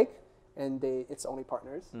investments to make, and it's only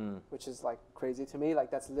partners, which is like crazy to me.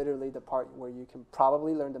 Like that's literally the part where you can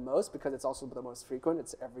probably learn the most because it's also the most frequent.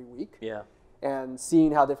 It's every week. Yeah. And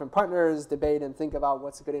seeing how different partners debate and think about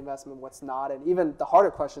what's a good investment, what's not, and even the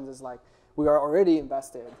harder questions is like, we are already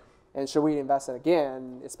invested, and should we invest it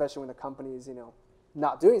again, especially when the company is, you know,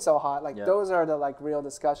 not doing so hot. Like those are the like real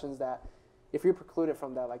discussions that if you're precluded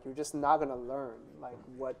from that, like you're just not going to learn like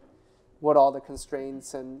what all the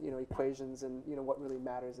constraints and, you know, equations and, you know, what really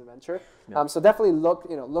matters in venture. Yeah. So definitely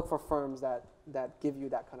look for firms that give you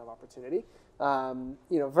that kind of opportunity.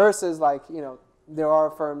 You know, versus like, you know, there are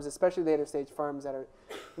firms, especially later stage firms, that are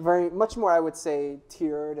very much more, I would say,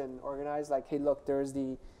 tiered and organized. Like, hey, look, there's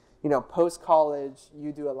the, you know, post-college,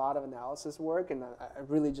 you do a lot of analysis work, and I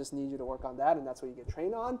really just need you to work on that, and that's what you get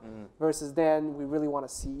trained on. Versus then, we really want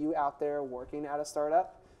to see you out there working at a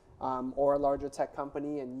startup or a larger tech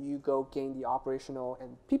company, and you go gain the operational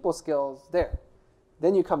and people skills there.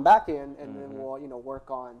 Then you come back in, and then we'll, you know,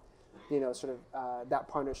 work on, you know, sort of that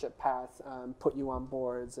partnership path, put you on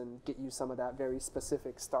boards and get you some of that very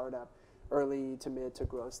specific startup, early to mid to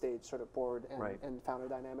growth stage sort of board and founder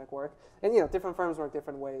dynamic work. And, you know, different firms work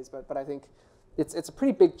different ways, but I think it's a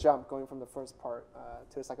pretty big jump going from the first part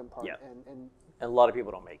to the second part. Yeah. And a lot of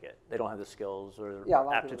people don't make it. They don't have the skills or a lot of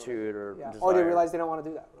people aptitude or desire. or they realize they don't want to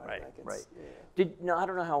do that. Right, Like right. Yeah. I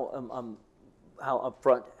don't know how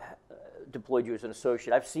Upfront deployed you as an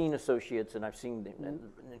associate. I've seen associates, and I've seen, in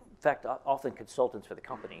fact, often consultants for the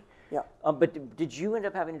company. Yeah. But did you end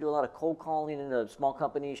up having to do a lot of cold calling into small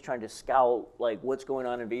companies, trying to scout like what's going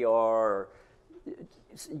on in VR?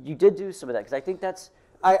 You did do some of that because I think that's.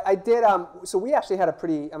 I did. So we actually had a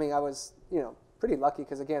pretty. I mean, I was, you know, pretty lucky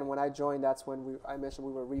because again, when I joined, that's when I mentioned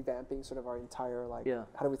we were revamping sort of our entire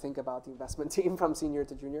how do we think about the investment team from senior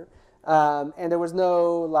to junior, and there was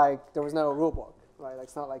no rule book. Right, like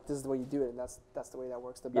it's not like this is the way you do it, and that's the way that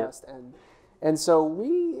works the best. And so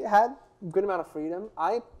we had a good amount of freedom.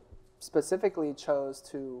 I specifically chose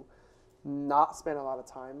to not spend a lot of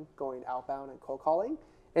time going outbound and cold calling,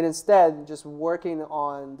 and instead just working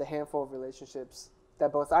on the handful of relationships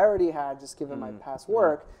that both I already had, just given my past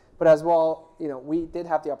work, but as well, you know, we did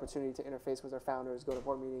have the opportunity to interface with our founders, go to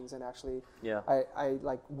board meetings, and actually, I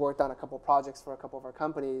like worked on a couple projects for a couple of our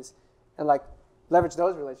companies, and like leverage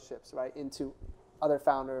those relationships right into other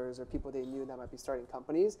founders or people they knew that might be starting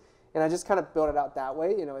companies. And I just kind of built it out that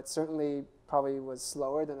way. You know, it certainly probably was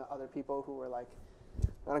slower than the other people who were like,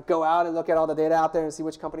 I'm gonna go out and look at all the data out there and see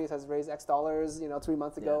which companies has raised X dollars, you know, 3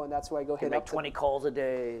 months ago, and that's who I go hit make up. 20 calls a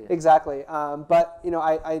day. Exactly. But, you know,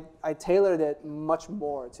 I tailored it much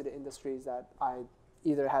more to the industries that I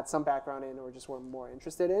either had some background in or just were more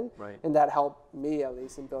interested in. Right. And that helped me, at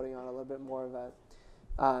least, in building on a little bit more of a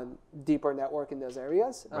deeper network in those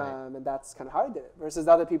areas, and that's kind of how I did it. Versus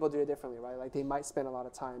other people do it differently, right? Like they might spend a lot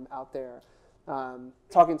of time out there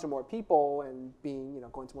talking to more people and being, you know,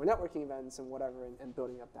 going to more networking events and whatever, and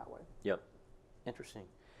building up that way. Yep, interesting.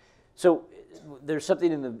 So there's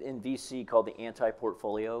something in VC called the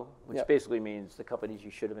anti-portfolio, which basically means the companies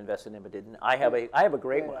you should have invested in but didn't. I have a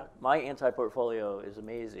great one. My anti-portfolio is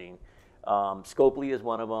amazing. Scopely is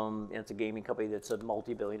one of them, and it's a gaming company that's a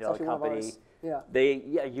multi-billion-dollar company.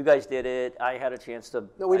 You guys did it. I had a chance to.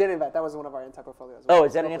 No, we didn't invest. That was one of our anti-portfolios. Oh,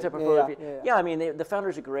 is that an anti-portfolio? Yeah. I mean, the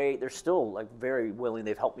founders are great. They're still like very willing.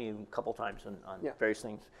 They've helped me a couple times on various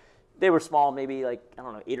things. They were small, maybe like, I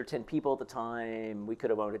don't know, 8 or 10 people at the time. We could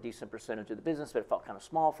have owned a decent percentage of the business, but it felt kind of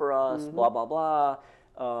small for us. Blah blah blah.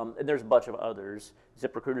 And there's a bunch of others.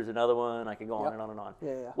 ZipRecruiter's another one. I could go on and on and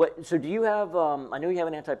on. So do you have, I know you have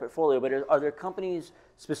an anti-portfolio, but are there companies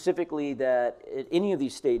specifically that at any of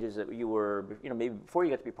these stages that you were, you know, maybe before you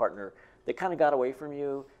got to be partner, that kind of got away from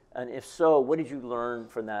you? And if so, what did you learn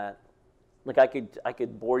from that? Like I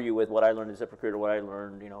could bore you with what I learned at ZipRecruiter, what I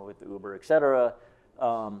learned, with Uber, et cetera.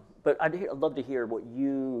 But I'd love to hear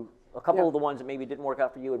a couple of the ones that maybe didn't work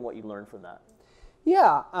out for you and what you learned from that.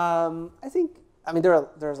 Yeah, I think. I mean,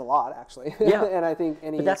 there's a lot actually. Yeah, and I think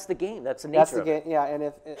But that's the game. That's the nature of it. Yeah,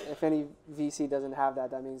 and if any VC doesn't have that,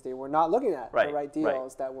 that means they were not looking at the right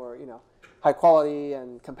deals that were high quality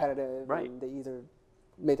and competitive. Right. And they either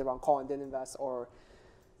made the wrong call and didn't invest, or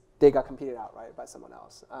they got competed out by someone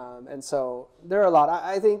else. And so there are a lot.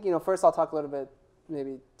 I think first I'll talk a little bit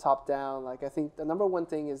maybe top down. Like I think the number one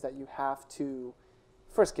thing is that you have to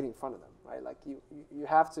first get in front of them. Right? Like you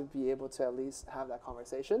have to be able to at least have that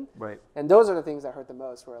conversation. Right. And those are the things that hurt the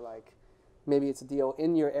most, where like maybe it's a deal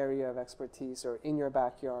in your area of expertise or in your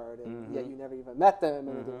backyard, and yet you never even met them,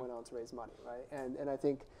 and they went on to raise money, right? And I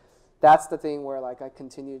think that's the thing where like I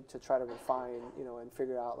continued to try to refine, and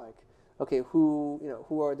figure out like, okay,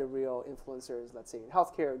 who are the real influencers, let's say in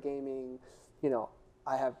healthcare or gaming.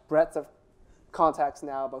 I have breadth of contacts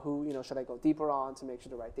now, but who should I go deeper on to make sure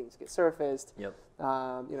the right things get surfaced? Yep.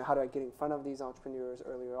 How do I get in front of these entrepreneurs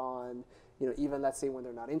earlier on? Even let's say when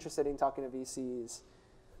they're not interested in talking to VCs.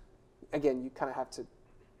 Again, you kind of have to,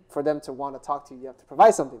 for them to want to talk to you, you have to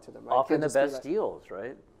provide something to them. Right? Often the best deals,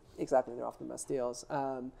 right? Exactly, they're often the best deals.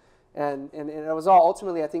 And it was all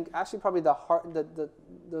ultimately, I think, actually probably the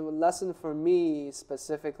lesson for me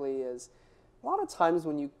specifically is a lot of times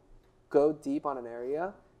when you go deep on an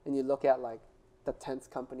area and you look at like the 10th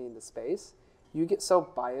company in the space, you get so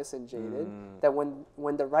biased and jaded that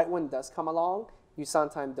when the right one does come along, you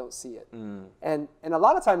sometimes don't see it. And a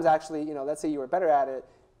lot of times actually, let's say you were better at it,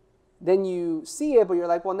 then you see it, but you're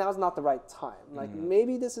like, well, now's not the right time. Like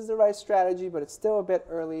maybe this is the right strategy, but it's still a bit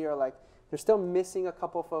early, or like they're still missing a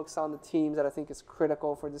couple folks on the teams that I think is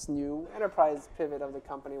critical for this new enterprise pivot of the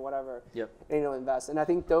company, whatever. Yep. And, invest. And I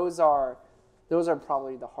think those are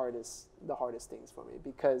probably the hardest things for me,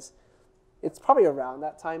 because it's probably around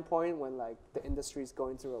that time point when like the industry is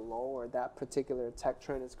going through a lull, or that particular tech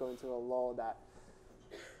trend is going through a lull, that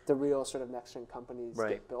the real sort of next gen companies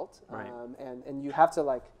get built. Right. And you have to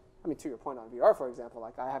like, I mean, to your point on VR, for example,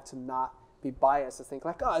 like I have to not be biased to think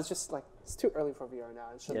like, oh, it's just like, it's too early for VR now,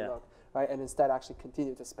 it shouldn't look, right? And instead actually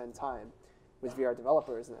continue to spend time with VR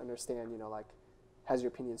developers and understand, like, has your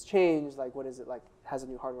opinions changed? Like, what is it like? Has the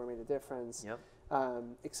new hardware made a difference? Yep.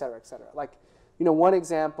 Et cetera, et cetera. Like, one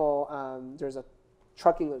example, there's a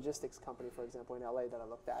trucking logistics company, for example, in LA that I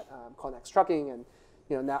looked at, called Next Trucking, and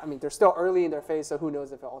now, I mean, they're still early in their phase, so who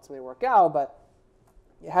knows if it'll ultimately work out, but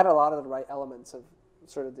it had a lot of the right elements of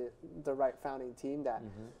sort of the right founding team that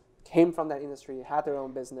came from that industry, had their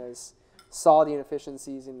own business, saw the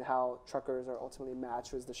inefficiencies in how truckers are ultimately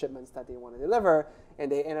matched with the shipments that they want to deliver,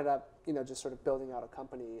 and they ended up, just sort of building out a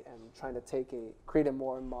company and trying to create a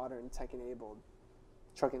more modern, tech-enabled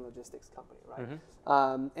trucking logistics company,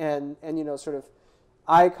 right? And sort of,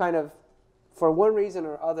 I kind of, for one reason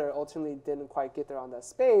or other, ultimately didn't quite get there on that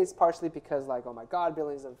space, partially because like, oh my God,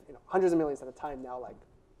 billions of, hundreds of millions at a time now, like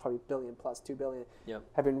probably billion plus, 2 billion,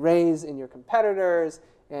 have been raised in your competitors,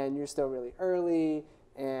 and you're still really early,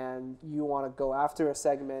 and you want to go after a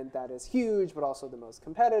segment that is huge, but also the most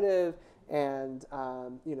competitive, and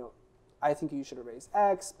I think you should have raised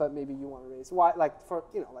X, but maybe you want to raise Y, like for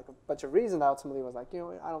like a bunch of reasons. I ultimately was like,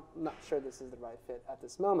 I'm not sure this is the right fit at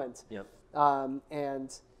this moment. Yep.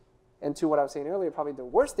 And to what I was saying earlier, probably the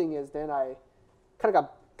worst thing is then I kind of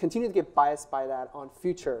continued to get biased by that on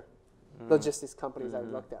future logistics companies I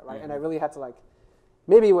looked at, right? And I really had to like,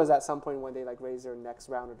 maybe it was at some point when they like raised their next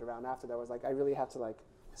round or the round after that, was like, I really had to like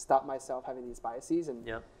stop myself having these biases and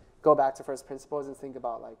go back to first principles and think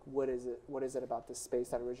about like, what is it about this space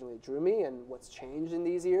that originally drew me, and what's changed in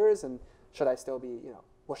these years, and should I still be,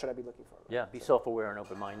 what should I be looking for? Right? Yeah, be self-aware and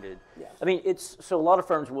open-minded. Yeah. I mean, so a lot of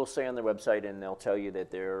firms will say on their website, and they'll tell you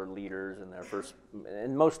that they're leaders and they're first,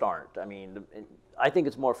 and most aren't. I mean, I think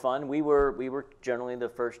it's more fun. We were generally the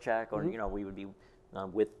first check, or we would be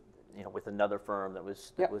with another firm that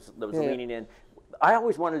was leaning in. I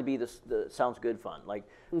always wanted to be the sounds good fund. Like,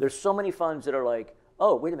 there's so many funds that are like,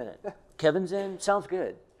 oh, wait a minute, Kevin's in, sounds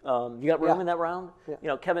good. You got room in that round?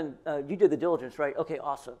 Yeah. Kevin, you did the diligence, right? Okay,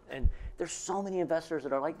 awesome. And there's so many investors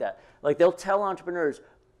that are like that. Like, they'll tell entrepreneurs,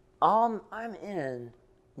 I'm in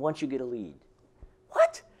once you get a lead.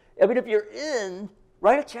 What? I mean, if you're in,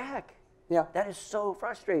 write a check. Yeah. That is so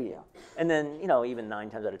frustrating. Yeah. And then, even 9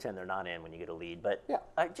 times out of 10, they're not in when you get a lead. But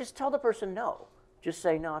just tell the person no. Just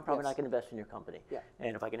say, no, I'm probably not going to invest in your company. Yeah.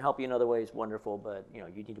 And if I can help you in other ways, wonderful. But, you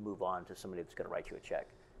need to move on to somebody that's going to write you a check.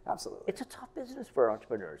 Absolutely. It's a tough business for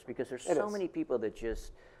entrepreneurs because there's so many people that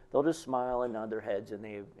just they'll just smile and nod their heads, and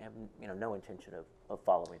they have no intention of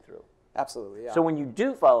following through. Absolutely, yeah. So when you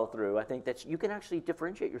do follow through, I think that you can actually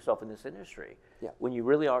differentiate yourself in this industry. Yeah. When you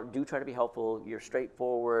really do try to be helpful, you're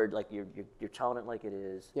straightforward, like you're telling it like it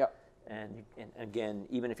is. Yeah. And again,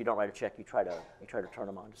 even if you don't write a check, you try to turn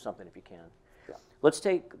them on to something if you can. Yeah. Let's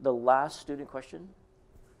take the last student question.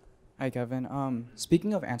 Hi, Kevin.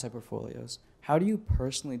 Speaking of anti-portfolios, how do you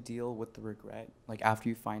personally deal with the regret, like after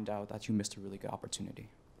you find out that you missed a really good opportunity?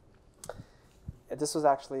 This was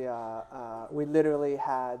actually, we literally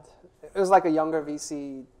had, it was like a younger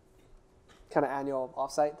VC kind of annual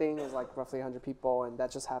offsite thing. It was like roughly 100 people, and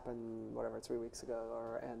that just happened, 3 weeks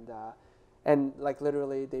ago. And like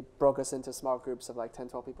literally they broke us into small groups of like 10,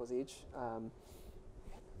 12 people each. And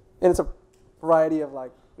it's a variety of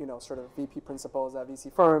like, sort of VP principals at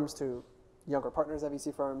VC firms to younger partners at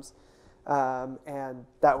VC firms. And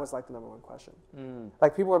that was like the number one question.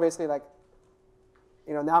 Like people were basically like,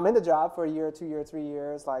 now I'm in the job for a year, 2 years, 3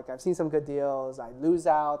 years. Like I've seen some good deals. I lose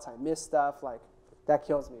out. I miss stuff. Like that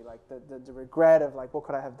kills me. Like the regret of like what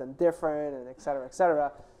could I have done different, and et cetera, et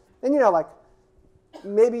cetera. And like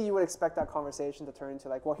maybe you would expect that conversation to turn into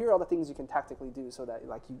like, well, here are all the things you can tactically do so that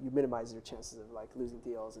like you minimize your chances of like losing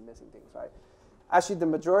deals and missing things, right? Actually, the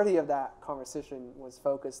majority of that conversation was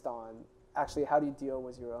focused on actually how do you deal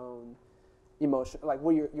with your own emotion, like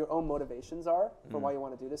what your own motivations are for why you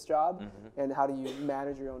want to do this job, and how do you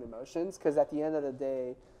manage your own emotions? Because at the end of the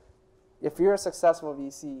day, if you're a successful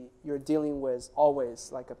VC, you're dealing with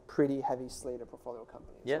always like a pretty heavy slate of portfolio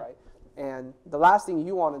companies, right? And the last thing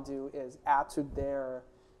you want to do is add to their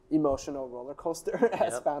emotional roller coaster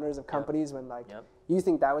as founders of companies when like you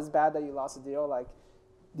think that was bad that you lost a deal. Like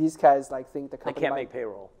these guys like think the company They can't make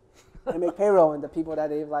payroll. They make payroll, and the people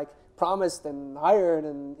that they've like promised and hired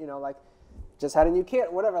and like just had a new kid,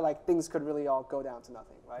 whatever, like things could really all go down to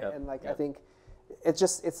nothing, right? And like I think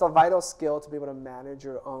it's a vital skill to be able to manage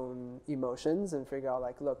your own emotions and figure out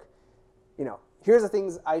like, look, here's the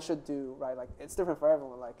things I should do, right? Like it's different for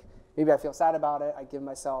everyone. Like maybe I feel sad about it. I give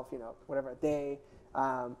myself, whatever, a day.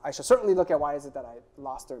 I should certainly look at why is it that I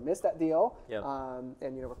lost or missed that deal,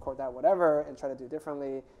 and record that, whatever, and try to do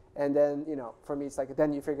differently. And then for me, it's like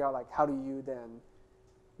then you figure out like how do you then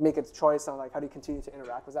make a choice on like how do you continue to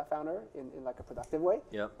interact with that founder in like a productive way.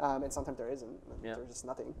 And sometimes there isn't. There's just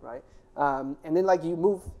nothing, right? And then like you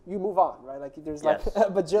move on, right? Like there's like a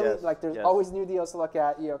bajillion, like there's always new deals to look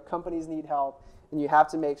at. Companies need help, and you have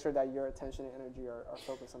to make sure that your attention and energy are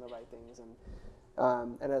focused on the right things.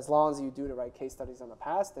 And as long as you do the right case studies on the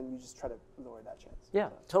past, then you just try to lower that chance. Yeah,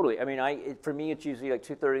 totally. I mean, for me, it's usually like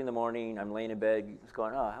 2:30 in the morning. I'm laying in bed, just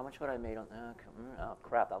going, oh, how much would I made on? Oh,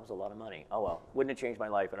 crap, that was a lot of money. Oh well, wouldn't have changed my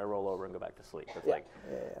life, and I roll over and go back to sleep. It's like,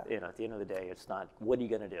 at the end of the day, it's not. What are you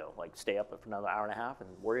gonna do? Like stay up for another hour and a half and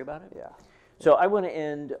worry about it? Yeah. So I want to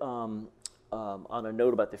end on a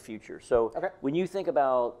note about the future. So when you think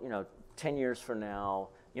about 10 years from now,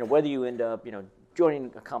 whether you end up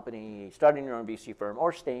joining a company, starting your own VC firm,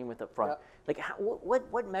 or staying with Upfront, like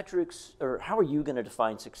what metrics or how are you going to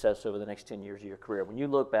define success over the next 10 years of your career? When you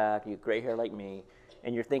look back, you have gray hair like me,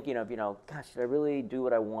 and you're thinking of, gosh, did I really do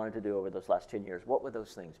what I wanted to do over those last 10 years? What would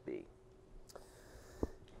those things be?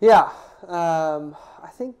 Yeah, I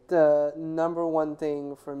think the number one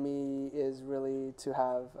thing for me is really to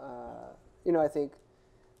have, I think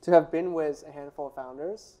to have been with a handful of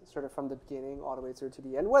founders, sort of from the beginning all the way through to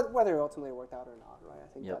the end, whether it ultimately worked out or not, right? I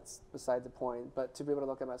think that's beside the point. But to be able to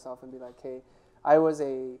look at myself and be like, hey, I was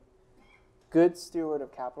a good steward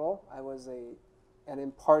of capital. I was an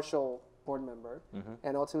impartial board member,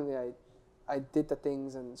 and ultimately I did the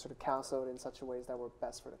things and sort of counseled in such a ways that were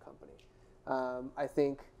best for the company. I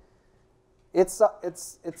think it's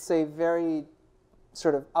a very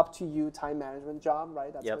sort of up to you time management job,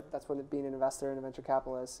 right? That's what being an investor and a venture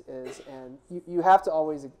capitalist is, and you have to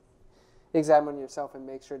always examine yourself and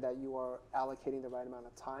make sure that you are allocating the right amount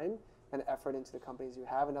of time and effort into the companies you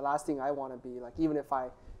have. And the last thing I want to be like, even if I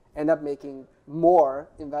end up making more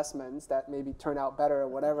investments that maybe turn out better or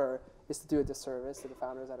whatever, is to do a disservice to the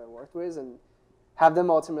founders that I worked with and have them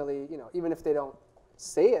ultimately, even if they don't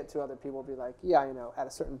say it to other people, be like, at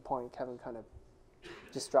a certain point, Kevin kind of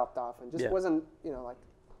just dropped off and just wasn't, like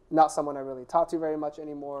not someone I really talk to very much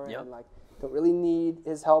anymore, and like don't really need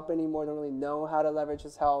his help anymore, don't really know how to leverage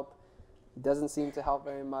his help. He doesn't seem to help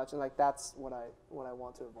very much, and like that's what I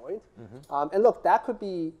want to avoid. And look, that could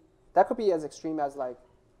be as extreme as like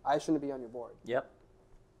I shouldn't be on your board.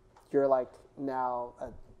 You're like now a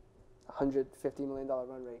 $150 million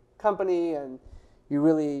run rate company, and you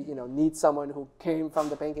really need someone who came from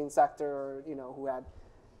the banking sector, or who had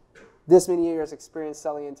this many years experience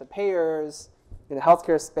selling into payers in the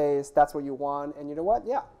healthcare space. That's what you want. And you know what?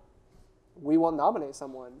 Yeah, we will nominate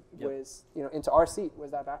someone Yep. with, into our seat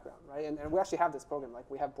with that background, right? And we actually have this program, like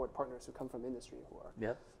we have board partners who come from industry who are,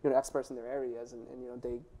 Yep. Experts in their areas, and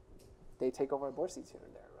they take over board seats here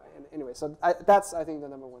and there, right? And anyway, so that's, I think, the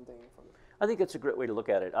number one thing for me. I think it's a great way to look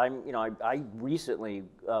at it. I recently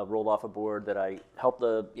rolled off a board that I helped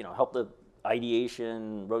the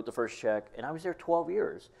ideation, wrote the first check, and I was there 12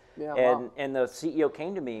 years. Yeah, and wow. and the CEO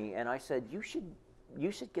came to me and I said, you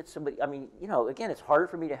should get somebody. I mean, again, it's harder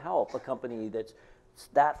for me to help a company that's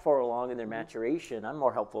that far along in their maturation. I'm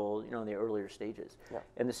more helpful, in the earlier stages. Yeah.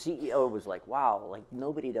 And the CEO was like, wow, like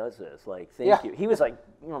nobody does this. Like, thank Yeah. you. He was like,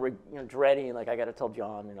 dreading, like, I got to tell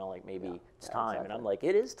John, like maybe it's time. exactly. And I'm like,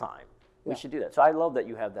 it is time. We Yeah. should do that. So I love that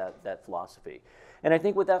you have that philosophy. And I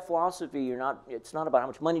think with that philosophy, it's not about how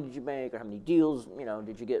much money did you make or how many deals,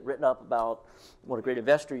 did you get written up about, what a great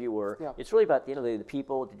investor you were. Yeah. It's really about the end of the day, the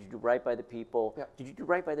people. Did you do right by the people? Yeah. Did you do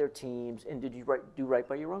right by their teams? And did you do right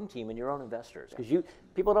by your own team and your own investors? Because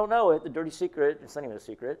people don't know it, the dirty secret, it's not even a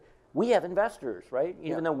secret, we have investors, right?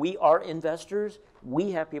 Even though we are investors,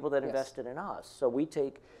 we have people that Yes. invested in us. So we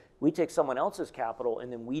take someone else's capital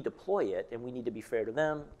and then we deploy it, and we need to be fair to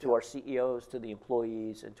them, to our CEOs, to the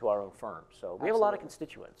employees, and to our own firm. So we have a lot of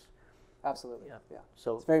constituents. Absolutely. Yeah. Yeah.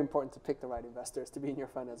 So It's very important to pick the right investors to be in your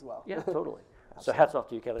fund as well. yeah, totally. So hats off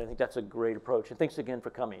to you, Kevin. I think that's a great approach, and thanks again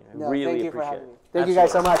for coming. I No, really thank you appreciate for having it. me. Thank you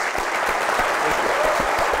guys so Absolutely. much. Thank you.